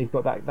enabled. They've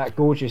got that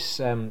gorgeous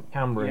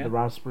Canberra, Yeah. the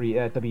Raspberry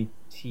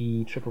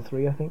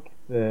WT333, I think,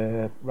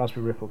 the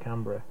Raspberry Ripple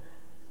Canberra.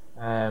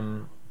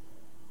 And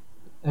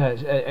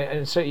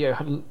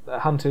so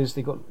Hunters,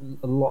 they've got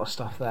a lot of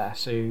stuff there.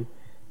 So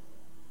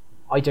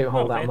I don't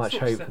hold that they'd much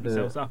sort of hope set for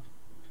themselves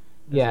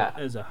the up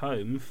as a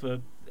home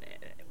for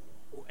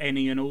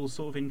any and all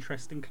sort of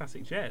interesting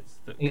classic jets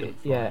that could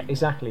fly. Yeah,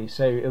 exactly.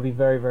 So it'll be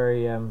very,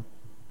 very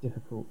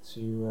difficult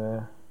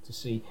to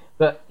see.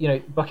 But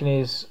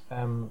Buccaneers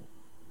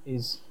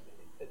is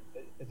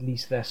at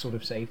least they're sort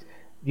of saved.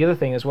 The other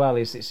thing as well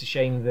is it's a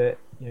shame that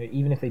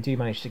even if they do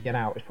manage to get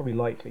out, it's probably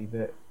likely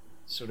that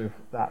sort of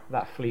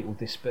that fleet will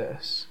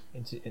disperse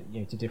into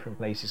to different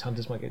places.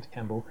 Hunters might go to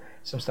Campbell.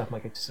 Some stuff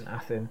might go to St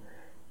Athan.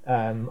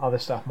 Other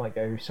stuff might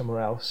go somewhere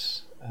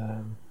else.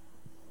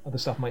 Other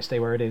stuff might stay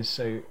where it is,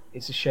 so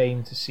it's a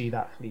shame to see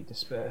that fleet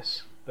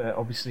disperse. But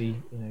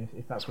obviously,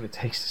 if that's what it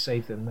takes to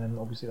save them, then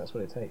obviously that's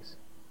what it takes.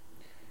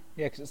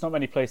 Yeah, because it's not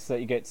many places that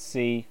you get to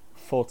see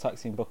 4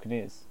 taxiing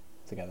Buccaneers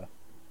together.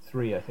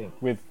 3, I think.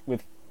 With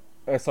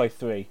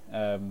 3,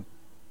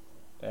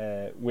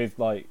 with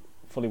like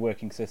fully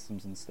working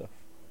systems and stuff.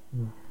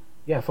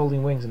 Yeah,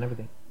 folding wings and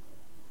everything.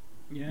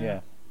 Yeah,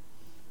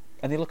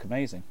 and they look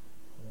amazing.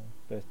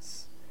 But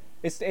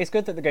it's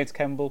good that they're going to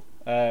Kemble.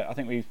 I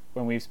think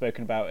when we've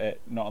spoken about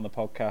it, not on the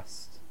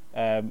podcast,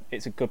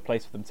 it's a good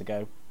place for them to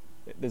go.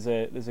 There's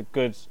a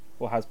good,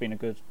 or has been a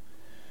good,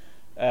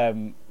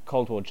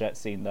 Cold War jet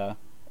scene there.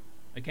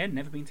 Again,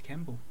 never been to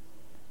Kemble.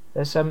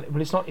 There's but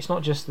it's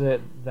not just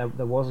that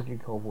there was a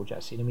good Cold War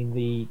jet scene. I mean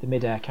the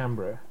mid-air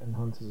Canberra and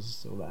Hunters is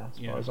still there as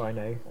far as I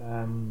know.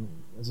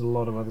 There's a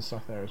lot of other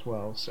stuff there as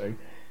well. So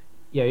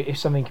if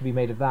something can be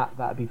made of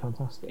that'd be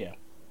fantastic. Yeah.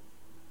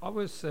 I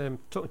was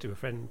talking to a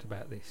friend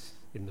about this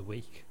in the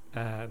week,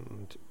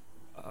 and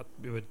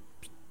we were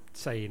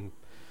saying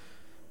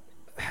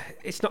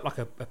it's not like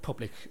a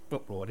public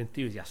uproar, an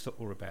enthusiast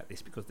uproar about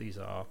this, because these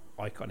are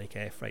iconic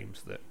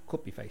airframes that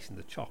could be facing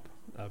the chop.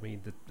 I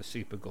mean, the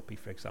Super Guppy,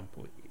 for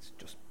example, it's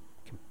just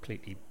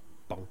completely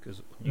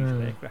bonkers,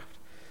 unusual aircraft.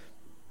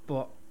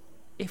 But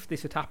if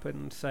this had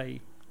happened,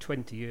 say,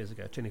 20 years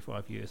ago,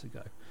 25 years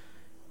ago,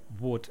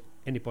 would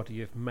anybody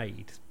have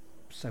made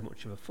so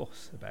much of a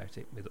fuss about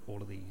it with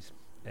all of these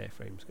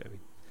airframes going?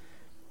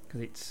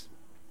 Because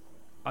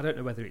I don't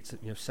know whether it's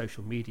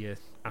social media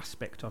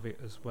aspect of it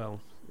as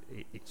well.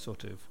 It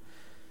sort of,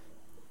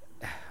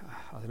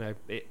 I don't know,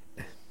 it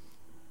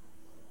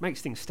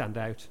makes things stand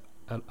out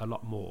a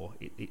lot more.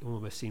 It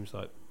almost seems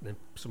like then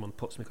someone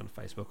puts something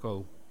on Facebook,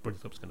 oh,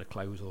 Brunswick's going to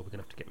close, or we're going to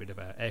have to get rid of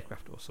our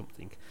aircraft or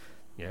something.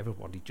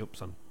 Everybody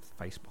jumps on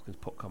Facebook and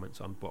put comments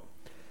on, but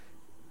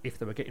if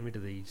they were getting rid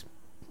of these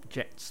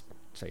jets,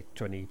 say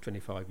 20,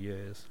 25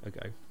 years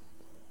ago,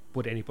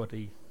 would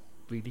anybody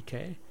really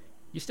care?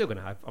 You're still going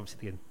to have,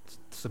 obviously,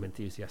 some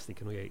enthusiasts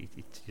thinking, oh yeah,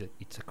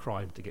 it's a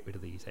crime to get rid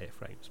of these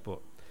airframes, but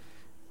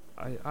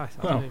I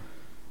don't know.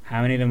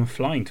 How many of them were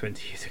flying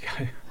 20 years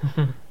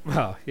ago?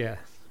 Well, yeah,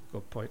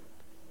 good point.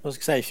 I was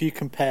going to say, if you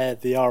compare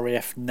the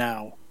RAF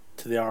now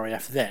to the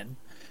RAF then,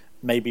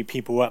 maybe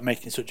people weren't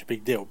making such a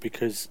big deal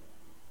because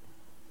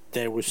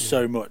there was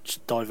so much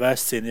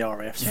diversity in the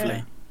RAF's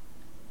fleet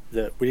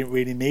that we didn't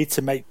really need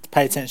to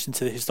pay attention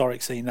to the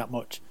historic scene that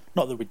much.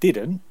 Not that we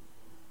didn't,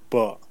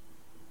 but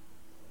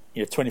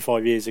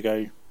 25 years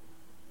ago,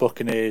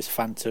 Buccaneers,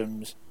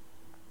 Phantoms,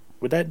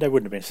 they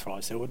wouldn't have been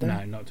surprised still, would they?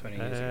 No, not 20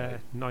 years ago.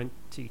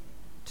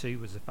 92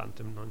 was a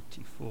Phantom,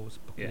 94 was a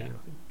Buccaneer,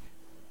 I think.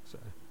 So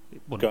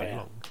it wouldn't be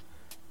long.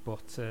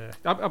 But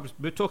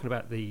we were talking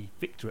about the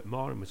Victor at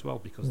Marham as well,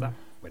 because that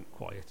went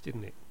quiet,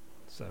 didn't it?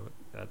 So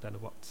I don't know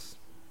what's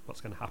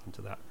going to happen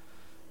to that.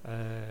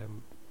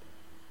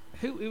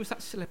 Who was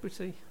that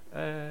celebrity?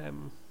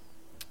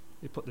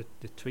 He put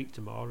the tweet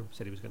tomorrow and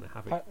said he was going to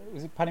have it.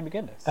 Was it Paddy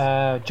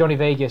McGuinness? Johnny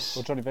Vegas.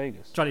 Or Johnny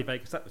Vegas? Johnny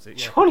Vegas, that was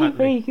it. Yeah, Johnny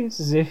apparently. Vegas,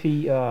 as if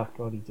he. Oh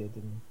God, he did,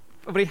 didn't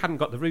But he hadn't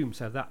got the room,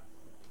 so that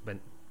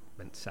went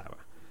sour.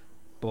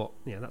 But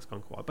that's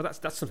gone quiet.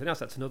 But that's something else.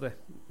 That's another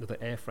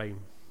airframe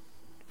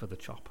for the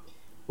chop.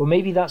 Well,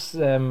 maybe that's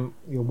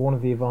one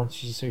of the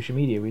advantages of social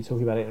media. We were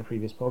talking about it in a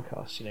previous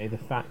podcast. The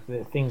fact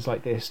that things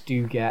like this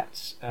do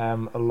get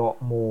a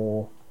lot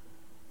more.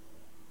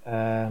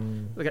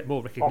 They get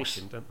more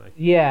recognition, don't they?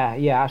 Yeah,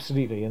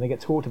 absolutely, and they get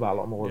talked about a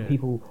lot more, and Yeah.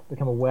 people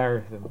become aware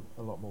of them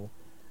a lot more.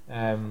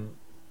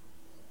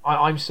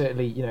 I'm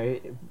certainly,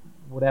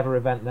 whatever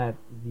event that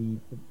the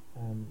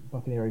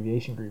Buccaneer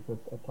Aviation Group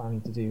are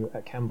planning to do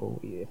at Kemble,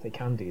 if they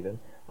can do them,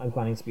 I'm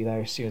planning to be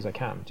there as soon as I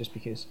can, just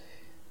because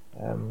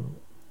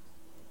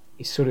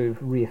it's sort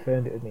of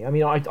reaffirmed it with me. I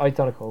mean, I'd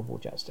done a Cold War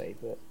jet stay,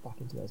 but back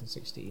in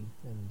 2016,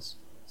 and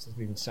since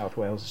moving to South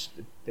Wales, it's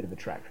a bit of a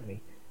trek for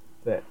me,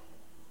 but.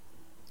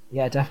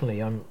 Yeah,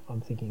 definitely. I'm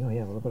thinking,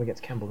 I've got to get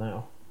to Kemble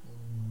now.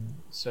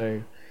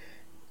 So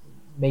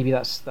maybe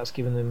that's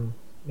given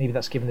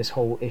this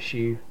whole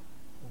issue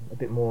a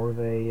bit more of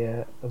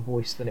a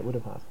voice than it would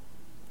have had.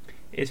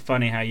 It's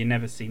funny how you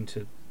never seem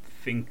to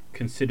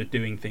consider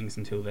doing things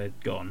until they're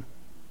gone.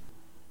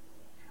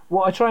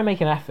 Well, I try and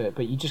make an effort,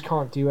 but you just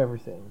can't do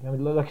everything. I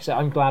mean, like I said,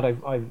 I'm glad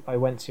I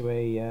went to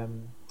a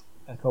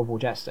Cold War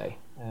Jets Day.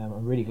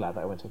 I'm really glad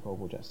that I went to a Cold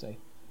War Jets Day.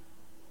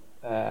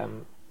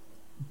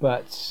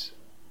 But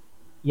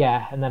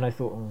yeah, and then I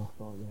thought, oh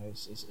god,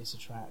 it's a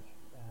track,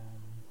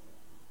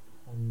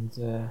 and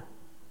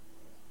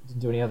didn't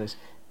do any others.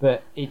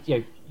 But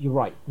you're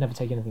right. Never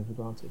take anything for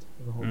granted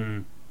in the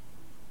hobby,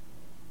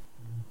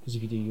 because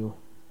if you do, you'll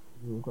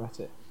regret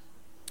it.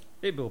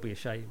 It will be a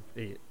shame.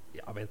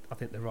 I mean, I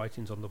think the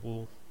writing's on the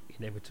wall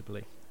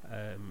inevitably.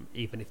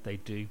 Even if they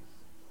do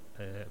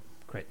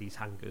create these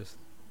hangars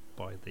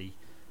by the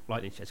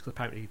lightning sheds, because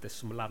apparently there's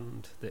some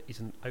land that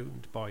isn't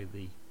owned by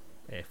the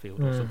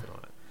airfield or something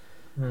like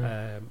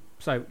that.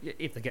 So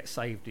if they get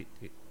saved, it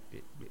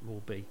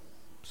will be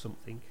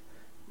something.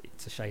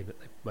 It's a shame that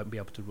they won't be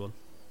able to run.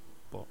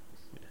 But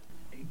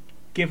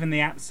given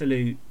the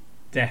absolute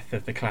death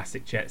of the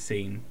classic jet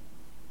scene,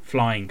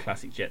 flying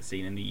classic jet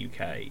scene in the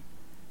UK,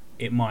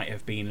 it might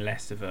have been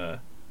less of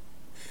a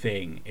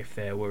thing if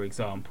there were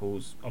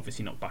examples,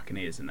 obviously not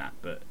Buccaneers and that,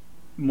 but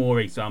more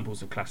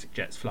examples of classic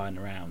jets flying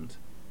around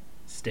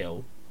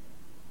still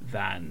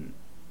than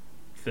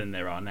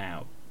there are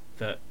now,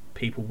 that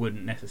people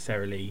wouldn't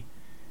necessarily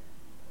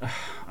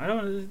I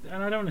don't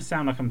want to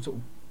sound like I'm sort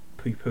of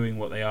poo-pooing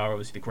what they are,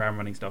 obviously the ground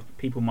running stuff, but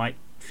people might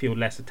feel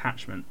less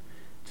attachment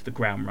to the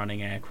ground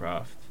running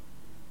aircraft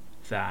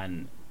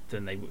than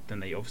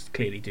they obviously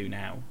clearly do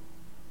now.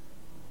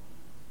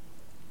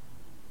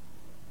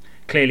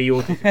 Clearly you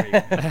all disagree.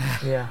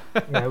 Yeah,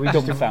 we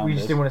just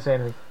didn't want to say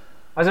anything.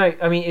 I don't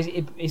know. I mean,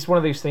 it's one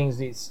of those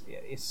things.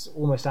 It's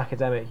almost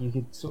academic. You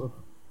could sort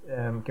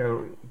of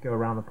go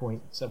around the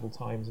point several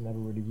times and never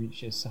really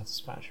reach a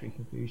satisfactory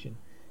conclusion.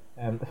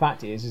 The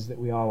fact is that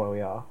we are where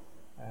we are.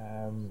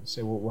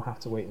 So we'll have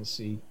to wait and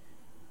see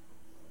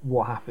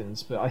what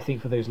happens. But I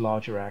think for those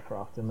larger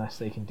aircraft, unless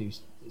they can do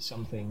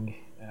something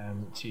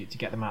to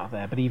get them out of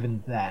there, but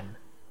even then,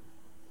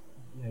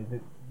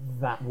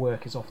 that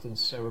work is often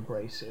so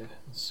abrasive,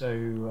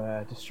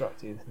 so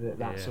destructive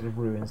that sort of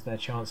ruins their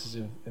chances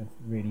of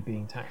really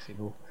being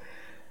taxiable.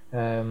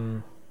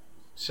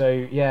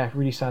 So yeah,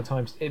 really sad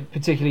times.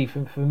 Particularly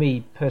for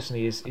me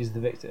personally is the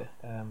Victor.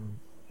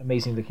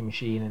 Amazing looking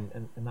machine,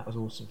 and that was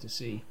awesome to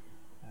see.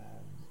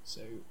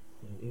 So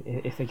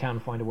if they can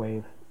find a way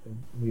of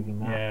moving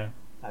that,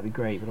 that'd be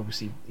great. But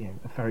obviously,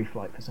 a ferry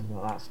flight for something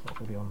like that's not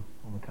going to be on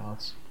the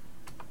cards.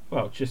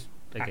 Well, just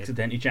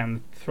accidentally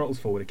jam the throttles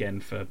forward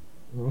again for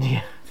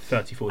 30-40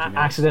 minutes.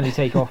 Accidentally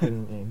take off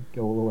and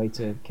go all the way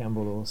to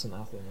Campbell or St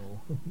Athan,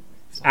 or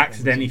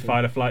accidentally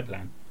file a flight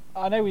plan.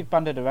 I know we've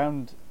banded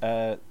around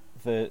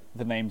the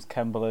names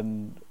Kemble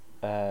and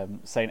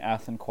St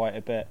Athan quite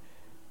a bit.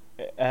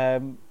 I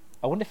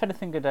wonder if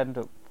anything could end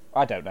up,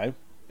 I don't know,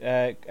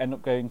 end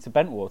up going to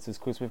Bentwaters,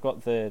 because we've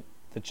got the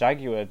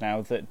Jaguar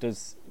now that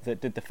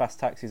did the fast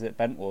taxis at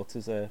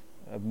Bentwaters a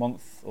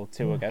month or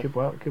two ago.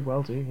 Could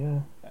well do, yeah.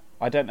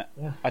 I don't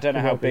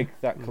know how big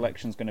that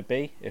collection's going to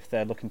be, if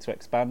they're looking to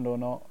expand or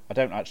not. I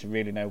don't actually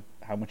really know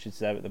how much is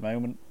there at the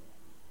moment.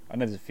 I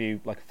know there's a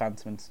few, like a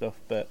Phantom and stuff,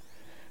 but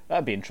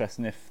that'd be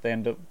interesting if they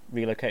end up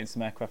relocating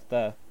some aircraft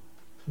there.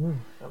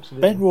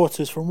 Absolutely.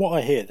 Bentwaters, from what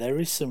I hear, there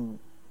is some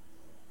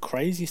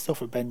crazy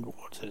stuff at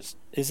Bentwaters.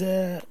 Is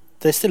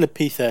there's still a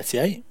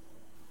P-38,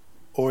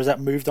 or has that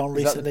moved on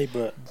recently?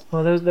 But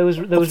well, there was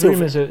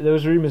rumours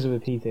of a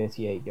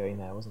P-38 going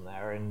there, wasn't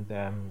there? And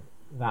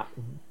that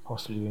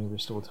possibly being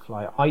restored to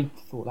fly. I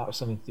thought that was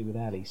something to do with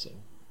air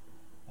leasing,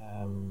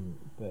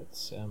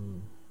 but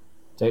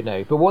don't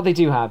know. But what they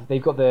do have,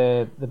 they've got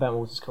the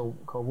Bentwaters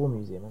Cold War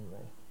Museum, haven't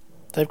they?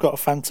 They've got a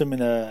Phantom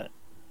in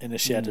a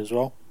shed as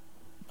well.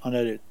 I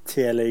know that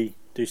TLE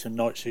do some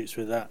night shoots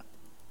with that.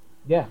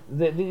 Yeah,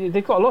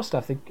 they've got a lot of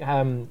stuff.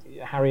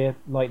 Harrier,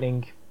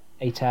 Lightning,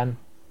 A-10,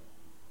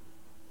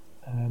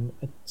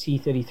 a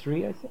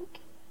T-33, I think.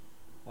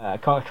 I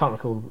can't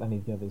recall any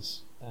of the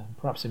others.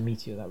 Perhaps a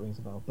Meteor, that rings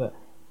a bell. But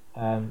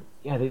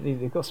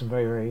they've got some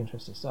very, very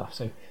interesting stuff.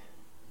 So,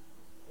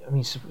 I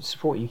mean,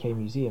 support UK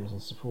museums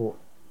and support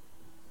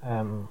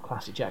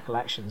classic jet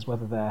collections,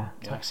 whether they're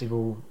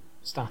taxiable,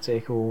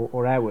 static, or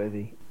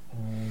airworthy.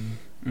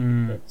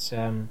 But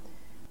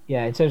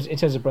in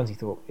terms of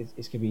Bruntingthorpe,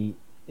 it's going to be,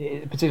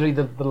 particularly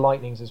the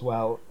Lightnings as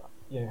well.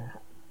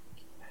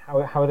 How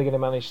are they going to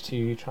manage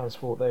to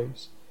transport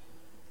those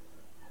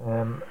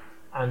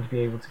and be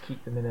able to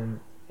keep them in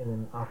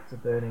an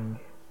afterburning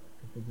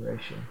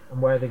configuration?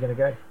 And where are they going to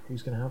go?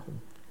 Who's going to have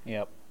them?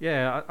 Yep.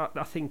 Yeah,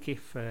 I think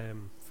if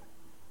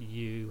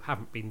you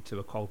haven't been to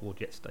a Cold War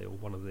Jets Day or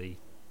one of the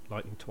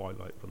Lightning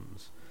Twilight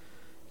runs,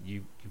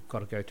 you've got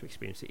to go to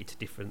experience it. It's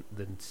different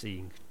than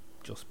seeing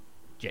just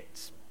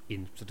jets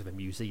in sort of a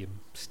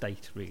museum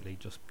state, really,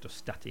 just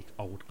static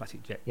old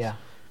classic jets. Yeah.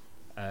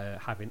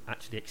 Having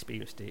actually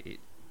experienced it,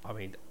 I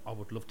mean, I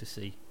would love to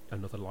see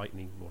another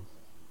Lightning one.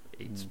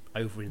 It's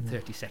over in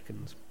 30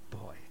 seconds,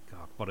 boy,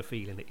 God, what a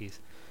feeling it is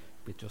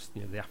with just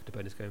the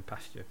afterburners going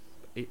past you.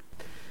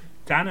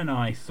 Dan and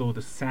I saw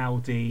the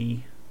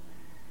Saudi.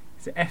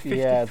 Is it F-53?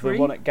 Yeah, the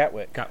one at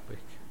Gatwick.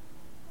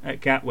 At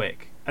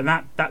Gatwick, and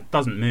that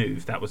doesn't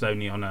move. That was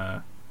only on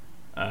a.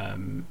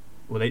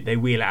 Well, they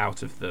wheel it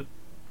out of the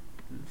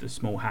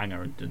small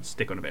hangar and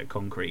stick on a bit of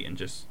concrete and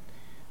just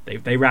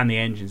they ran the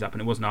engines up,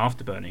 and it wasn't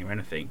afterburning or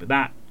anything. But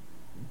that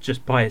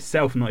just by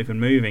itself, not even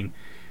moving,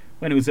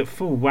 when it was at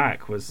full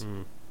whack, was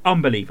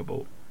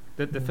unbelievable.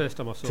 The first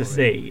time I saw to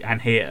see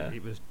and hear,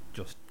 it was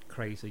just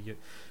crazy.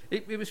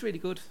 It was really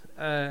good.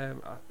 I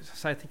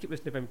think it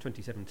was November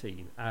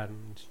 2017,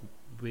 and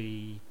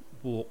we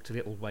walked a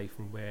little way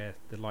from where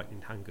the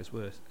Lightning hangars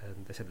were,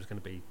 and they said it was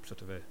going to be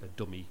sort of a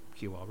dummy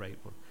QR8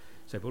 one.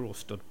 So we're all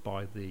stood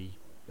by the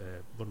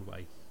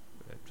runway,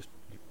 just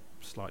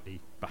slightly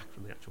back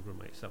from the actual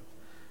runway itself,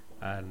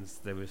 and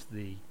there was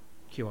the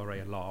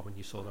QRA alarm, and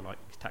you saw the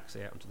Lightnings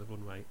taxi out onto the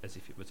runway as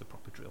if it was a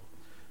proper drill,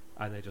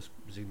 and they just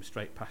zoomed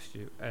straight past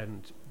you,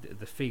 and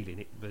the feeling,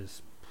 it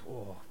was,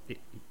 it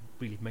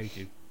really made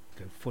you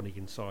go funny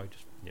inside,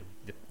 just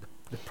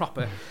the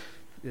proper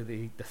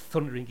the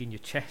thundering in your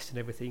chest and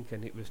everything,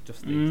 and it was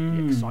just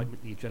the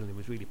excitement, the adrenaline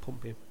was really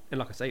pumping, and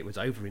like I say, it was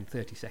over in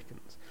 30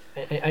 seconds.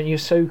 And you're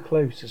so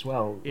close as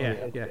well.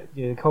 Yeah.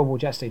 The Cold War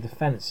Jetsday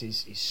defence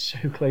is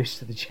so close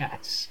to the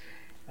jets,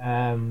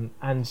 and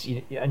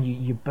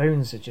your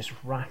bones are just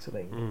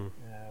rattling.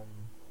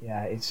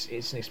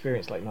 It's an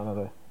experience like none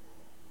other.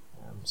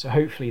 So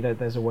hopefully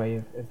there's a way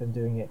of them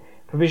doing it.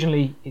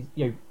 Provisionally,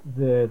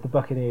 the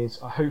Buccaneers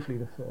are hopefully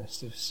the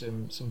first of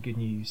some good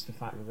news. The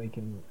fact that they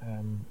can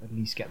at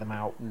least get them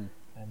out,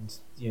 and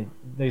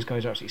those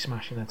guys are absolutely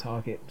smashing their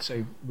target.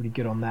 So really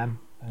good on them.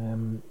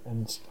 And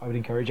I would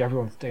encourage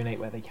everyone to donate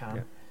where they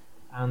can,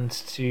 and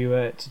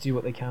to do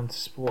what they can to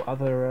support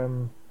other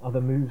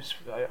moves.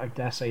 I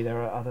dare say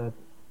there are other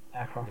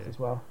aircraft as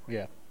well.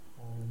 Yeah.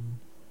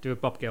 Do a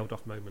Bob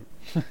Geldof moment.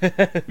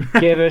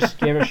 give us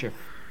your.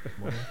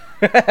 What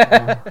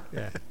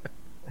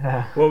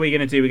are we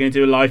going to do? We're going to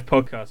do a live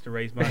podcast to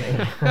raise money.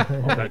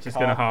 Or that's just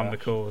going to harm the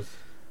cause.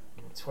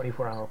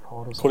 24-hour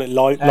pod. Or Call it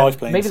live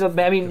planes.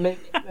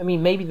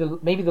 Maybe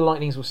the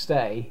Lightnings will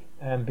stay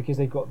because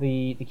they've got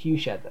the Q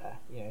shed there.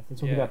 If they're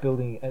talking about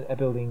building a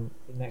building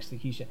next to the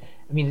Q shed.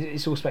 I mean,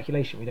 it's all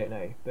speculation. We don't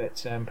know,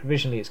 but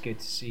provisionally, it's good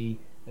to see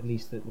at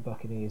least that the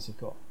Buccaneers have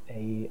got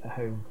a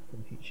home for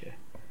the future.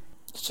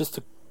 It's just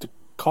the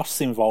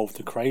costs involved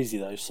are crazy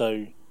though.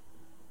 So,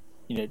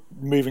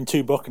 moving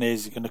 2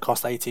 Buccaneers is going to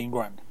cost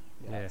 $18,000.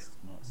 Yeah.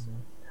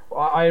 Well,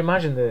 I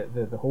imagine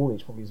the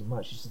haulage probably isn't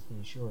much. It's just the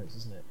insurance,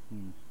 isn't it?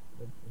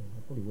 They're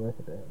probably worth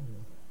a bit.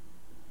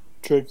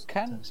 True.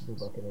 Sensible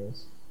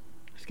Buccaneers.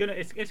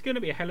 It's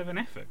gonna be a hell of an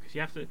effort because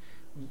you have to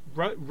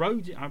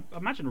road. I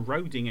imagine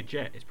roading a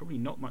jet is probably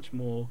not much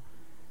more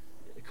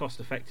cost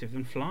effective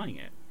than flying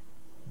it.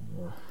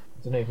 I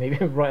don't know. Maybe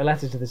write a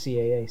letter to the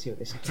CAA, see what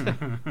they say.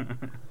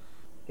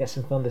 Get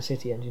some Thunder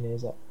City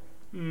engineers up.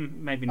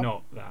 Maybe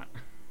not that.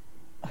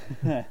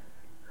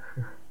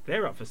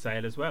 They're up for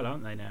sale as well,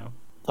 aren't they now?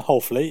 The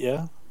whole fleet,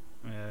 yeah.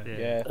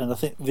 Yeah. And I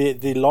think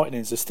the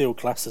Lightnings are still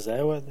classed as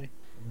air, weren't they?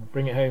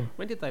 Bring it home.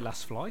 When did they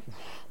last fly?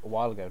 A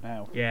while ago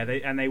now. Yeah,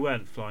 they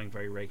weren't flying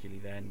very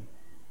regularly then.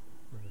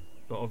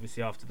 But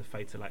obviously after the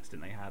fatal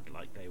accident they had,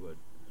 they were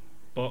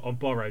on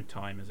borrowed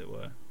time, as it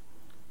were.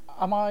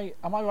 Am I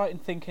right in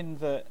thinking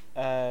that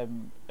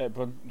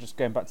just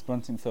going back to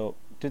Bruntingthorpe,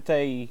 did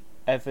they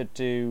ever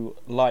do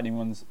Lightning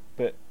ones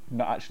but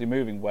not actually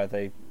moving where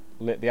they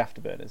lit the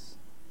afterburners?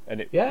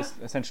 And it's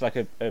essentially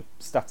like a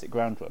static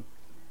ground run.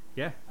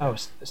 Yeah. Oh,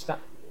 so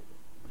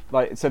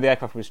the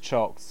aircraft was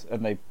chocked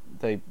and they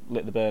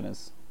lit the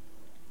burners.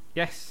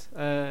 Yes.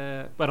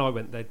 When I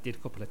went, they did a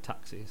couple of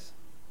taxis,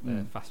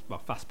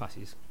 fast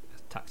passes,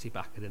 taxi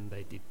back, and then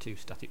they did 2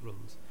 static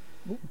runs.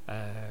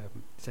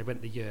 So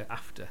went the year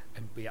after,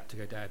 and we had to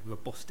go down. We were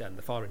bussed down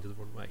the far end of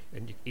the runway,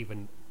 and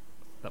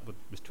that was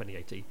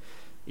 2018.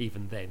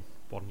 Even then,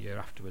 1 year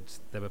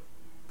afterwards, there were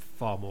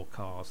far more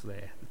cars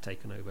there that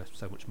taken over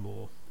so much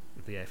more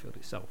of the airfield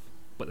itself.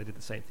 But they did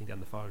the same thing down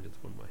the far end of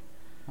the runway.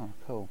 Oh,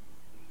 cool.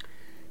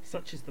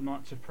 Such is the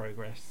march of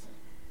progress.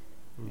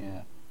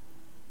 Yeah.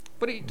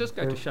 But it does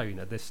go to show,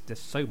 there's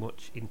so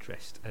much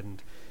interest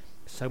and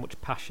so much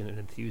passion and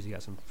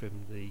enthusiasm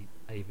from the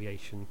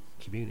aviation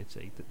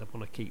community that they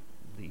want to keep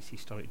these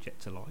historic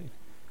jets alive.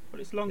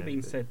 Well, it's long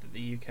been said that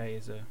the UK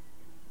is a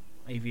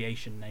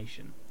aviation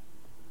nation.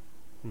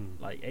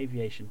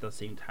 Aviation does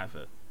seem to have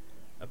a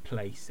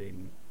place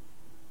in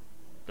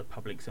the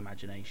public's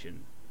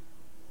imagination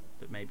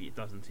that maybe it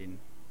doesn't in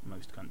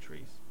most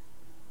countries.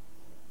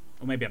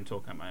 Or maybe I'm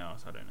talking out my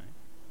arse, I don't know.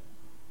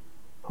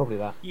 Probably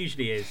that.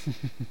 Usually is.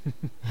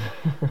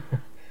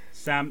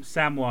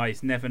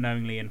 Samwise, never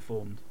knowingly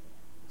informed.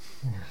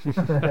 It's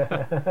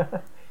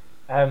a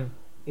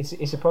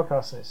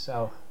podcast in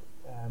itself,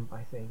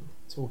 I think,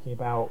 talking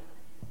about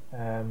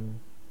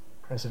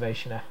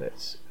preservation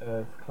efforts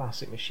of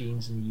classic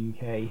machines in the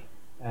UK,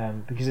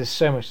 because there's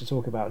so much to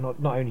talk about,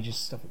 not only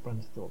just stuff at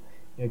Bruntingthorpe.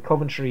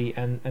 Coventry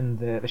and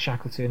the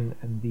Shackleton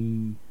and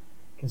the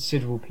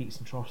considerable peaks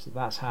and troughs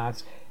that's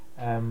had,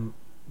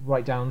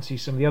 right down to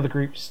some of the other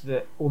groups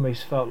that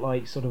almost felt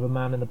like sort of a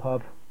man in the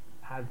pub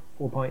had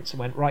 4 points and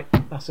went, right,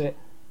 that's it,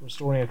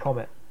 restoring a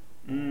Comet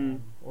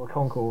or a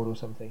Concorde or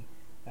something.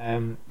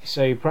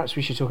 So perhaps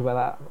we should talk about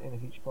that in a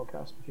future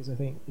podcast, because I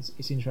think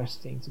it's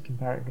interesting to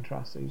compare and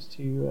contrast those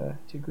two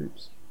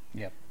groups.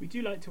 Yeah, we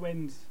do like to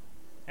end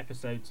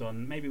episodes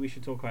on. Maybe we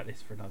should talk about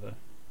this for another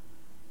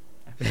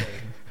episode.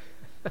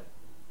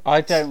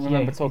 I don't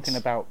remember Yeah, talking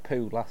it's- about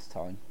poo last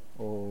time,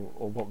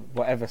 or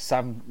whatever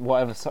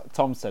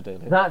Tom said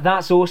earlier.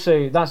 That's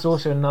also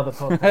another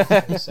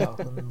podcast in itself,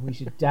 and we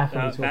should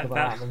definitely talk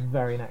about that in the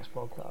very next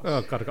podcast.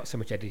 Oh god, I've got so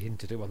much editing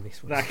to do on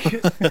this one.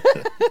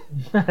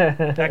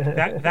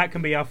 That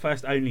can be our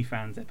first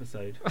OnlyFans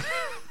episode.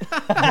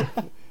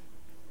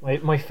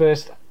 My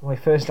first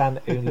and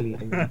only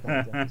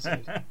OnlyFans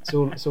episode.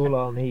 It's all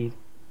I'll need.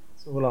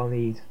 It's all I'll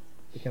need to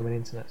become an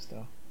internet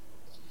star.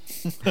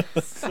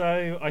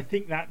 So I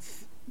think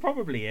that's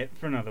probably it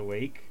for another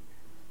week.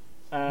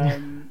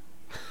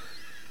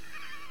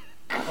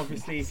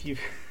 Obviously, if you've,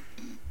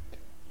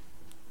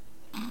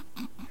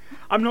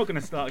 I'm not going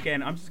to start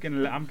again. I'm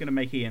going to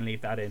make Ian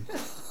leave that in.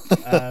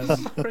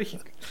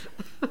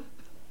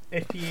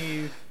 If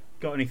you've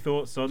got any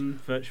thoughts on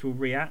Virtual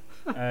React,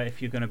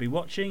 if you're going to be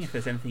watching, if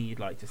there's anything you'd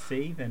like to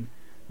see, then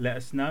let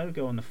us know.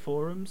 Go on the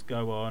forums,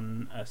 go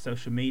on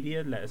social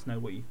media, let us know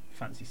what you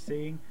fancy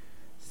seeing.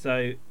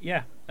 So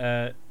yeah,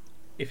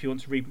 if you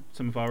want to read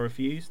some of our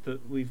reviews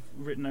that we've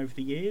written over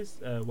the years,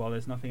 while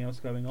there's nothing else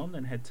going on,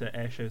 then head to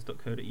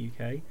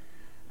airshows.co.uk.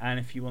 And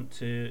if you want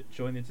to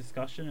join the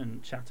discussion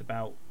and chat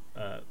about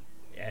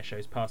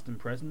airshows past and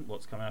present,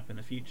 what's coming up in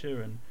the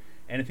future, and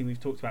anything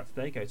we've talked about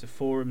today, go to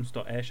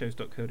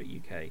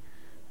forums.airshows.co.uk.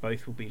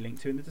 Both will be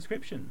linked to in the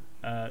description.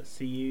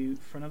 See you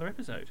for another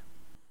episode.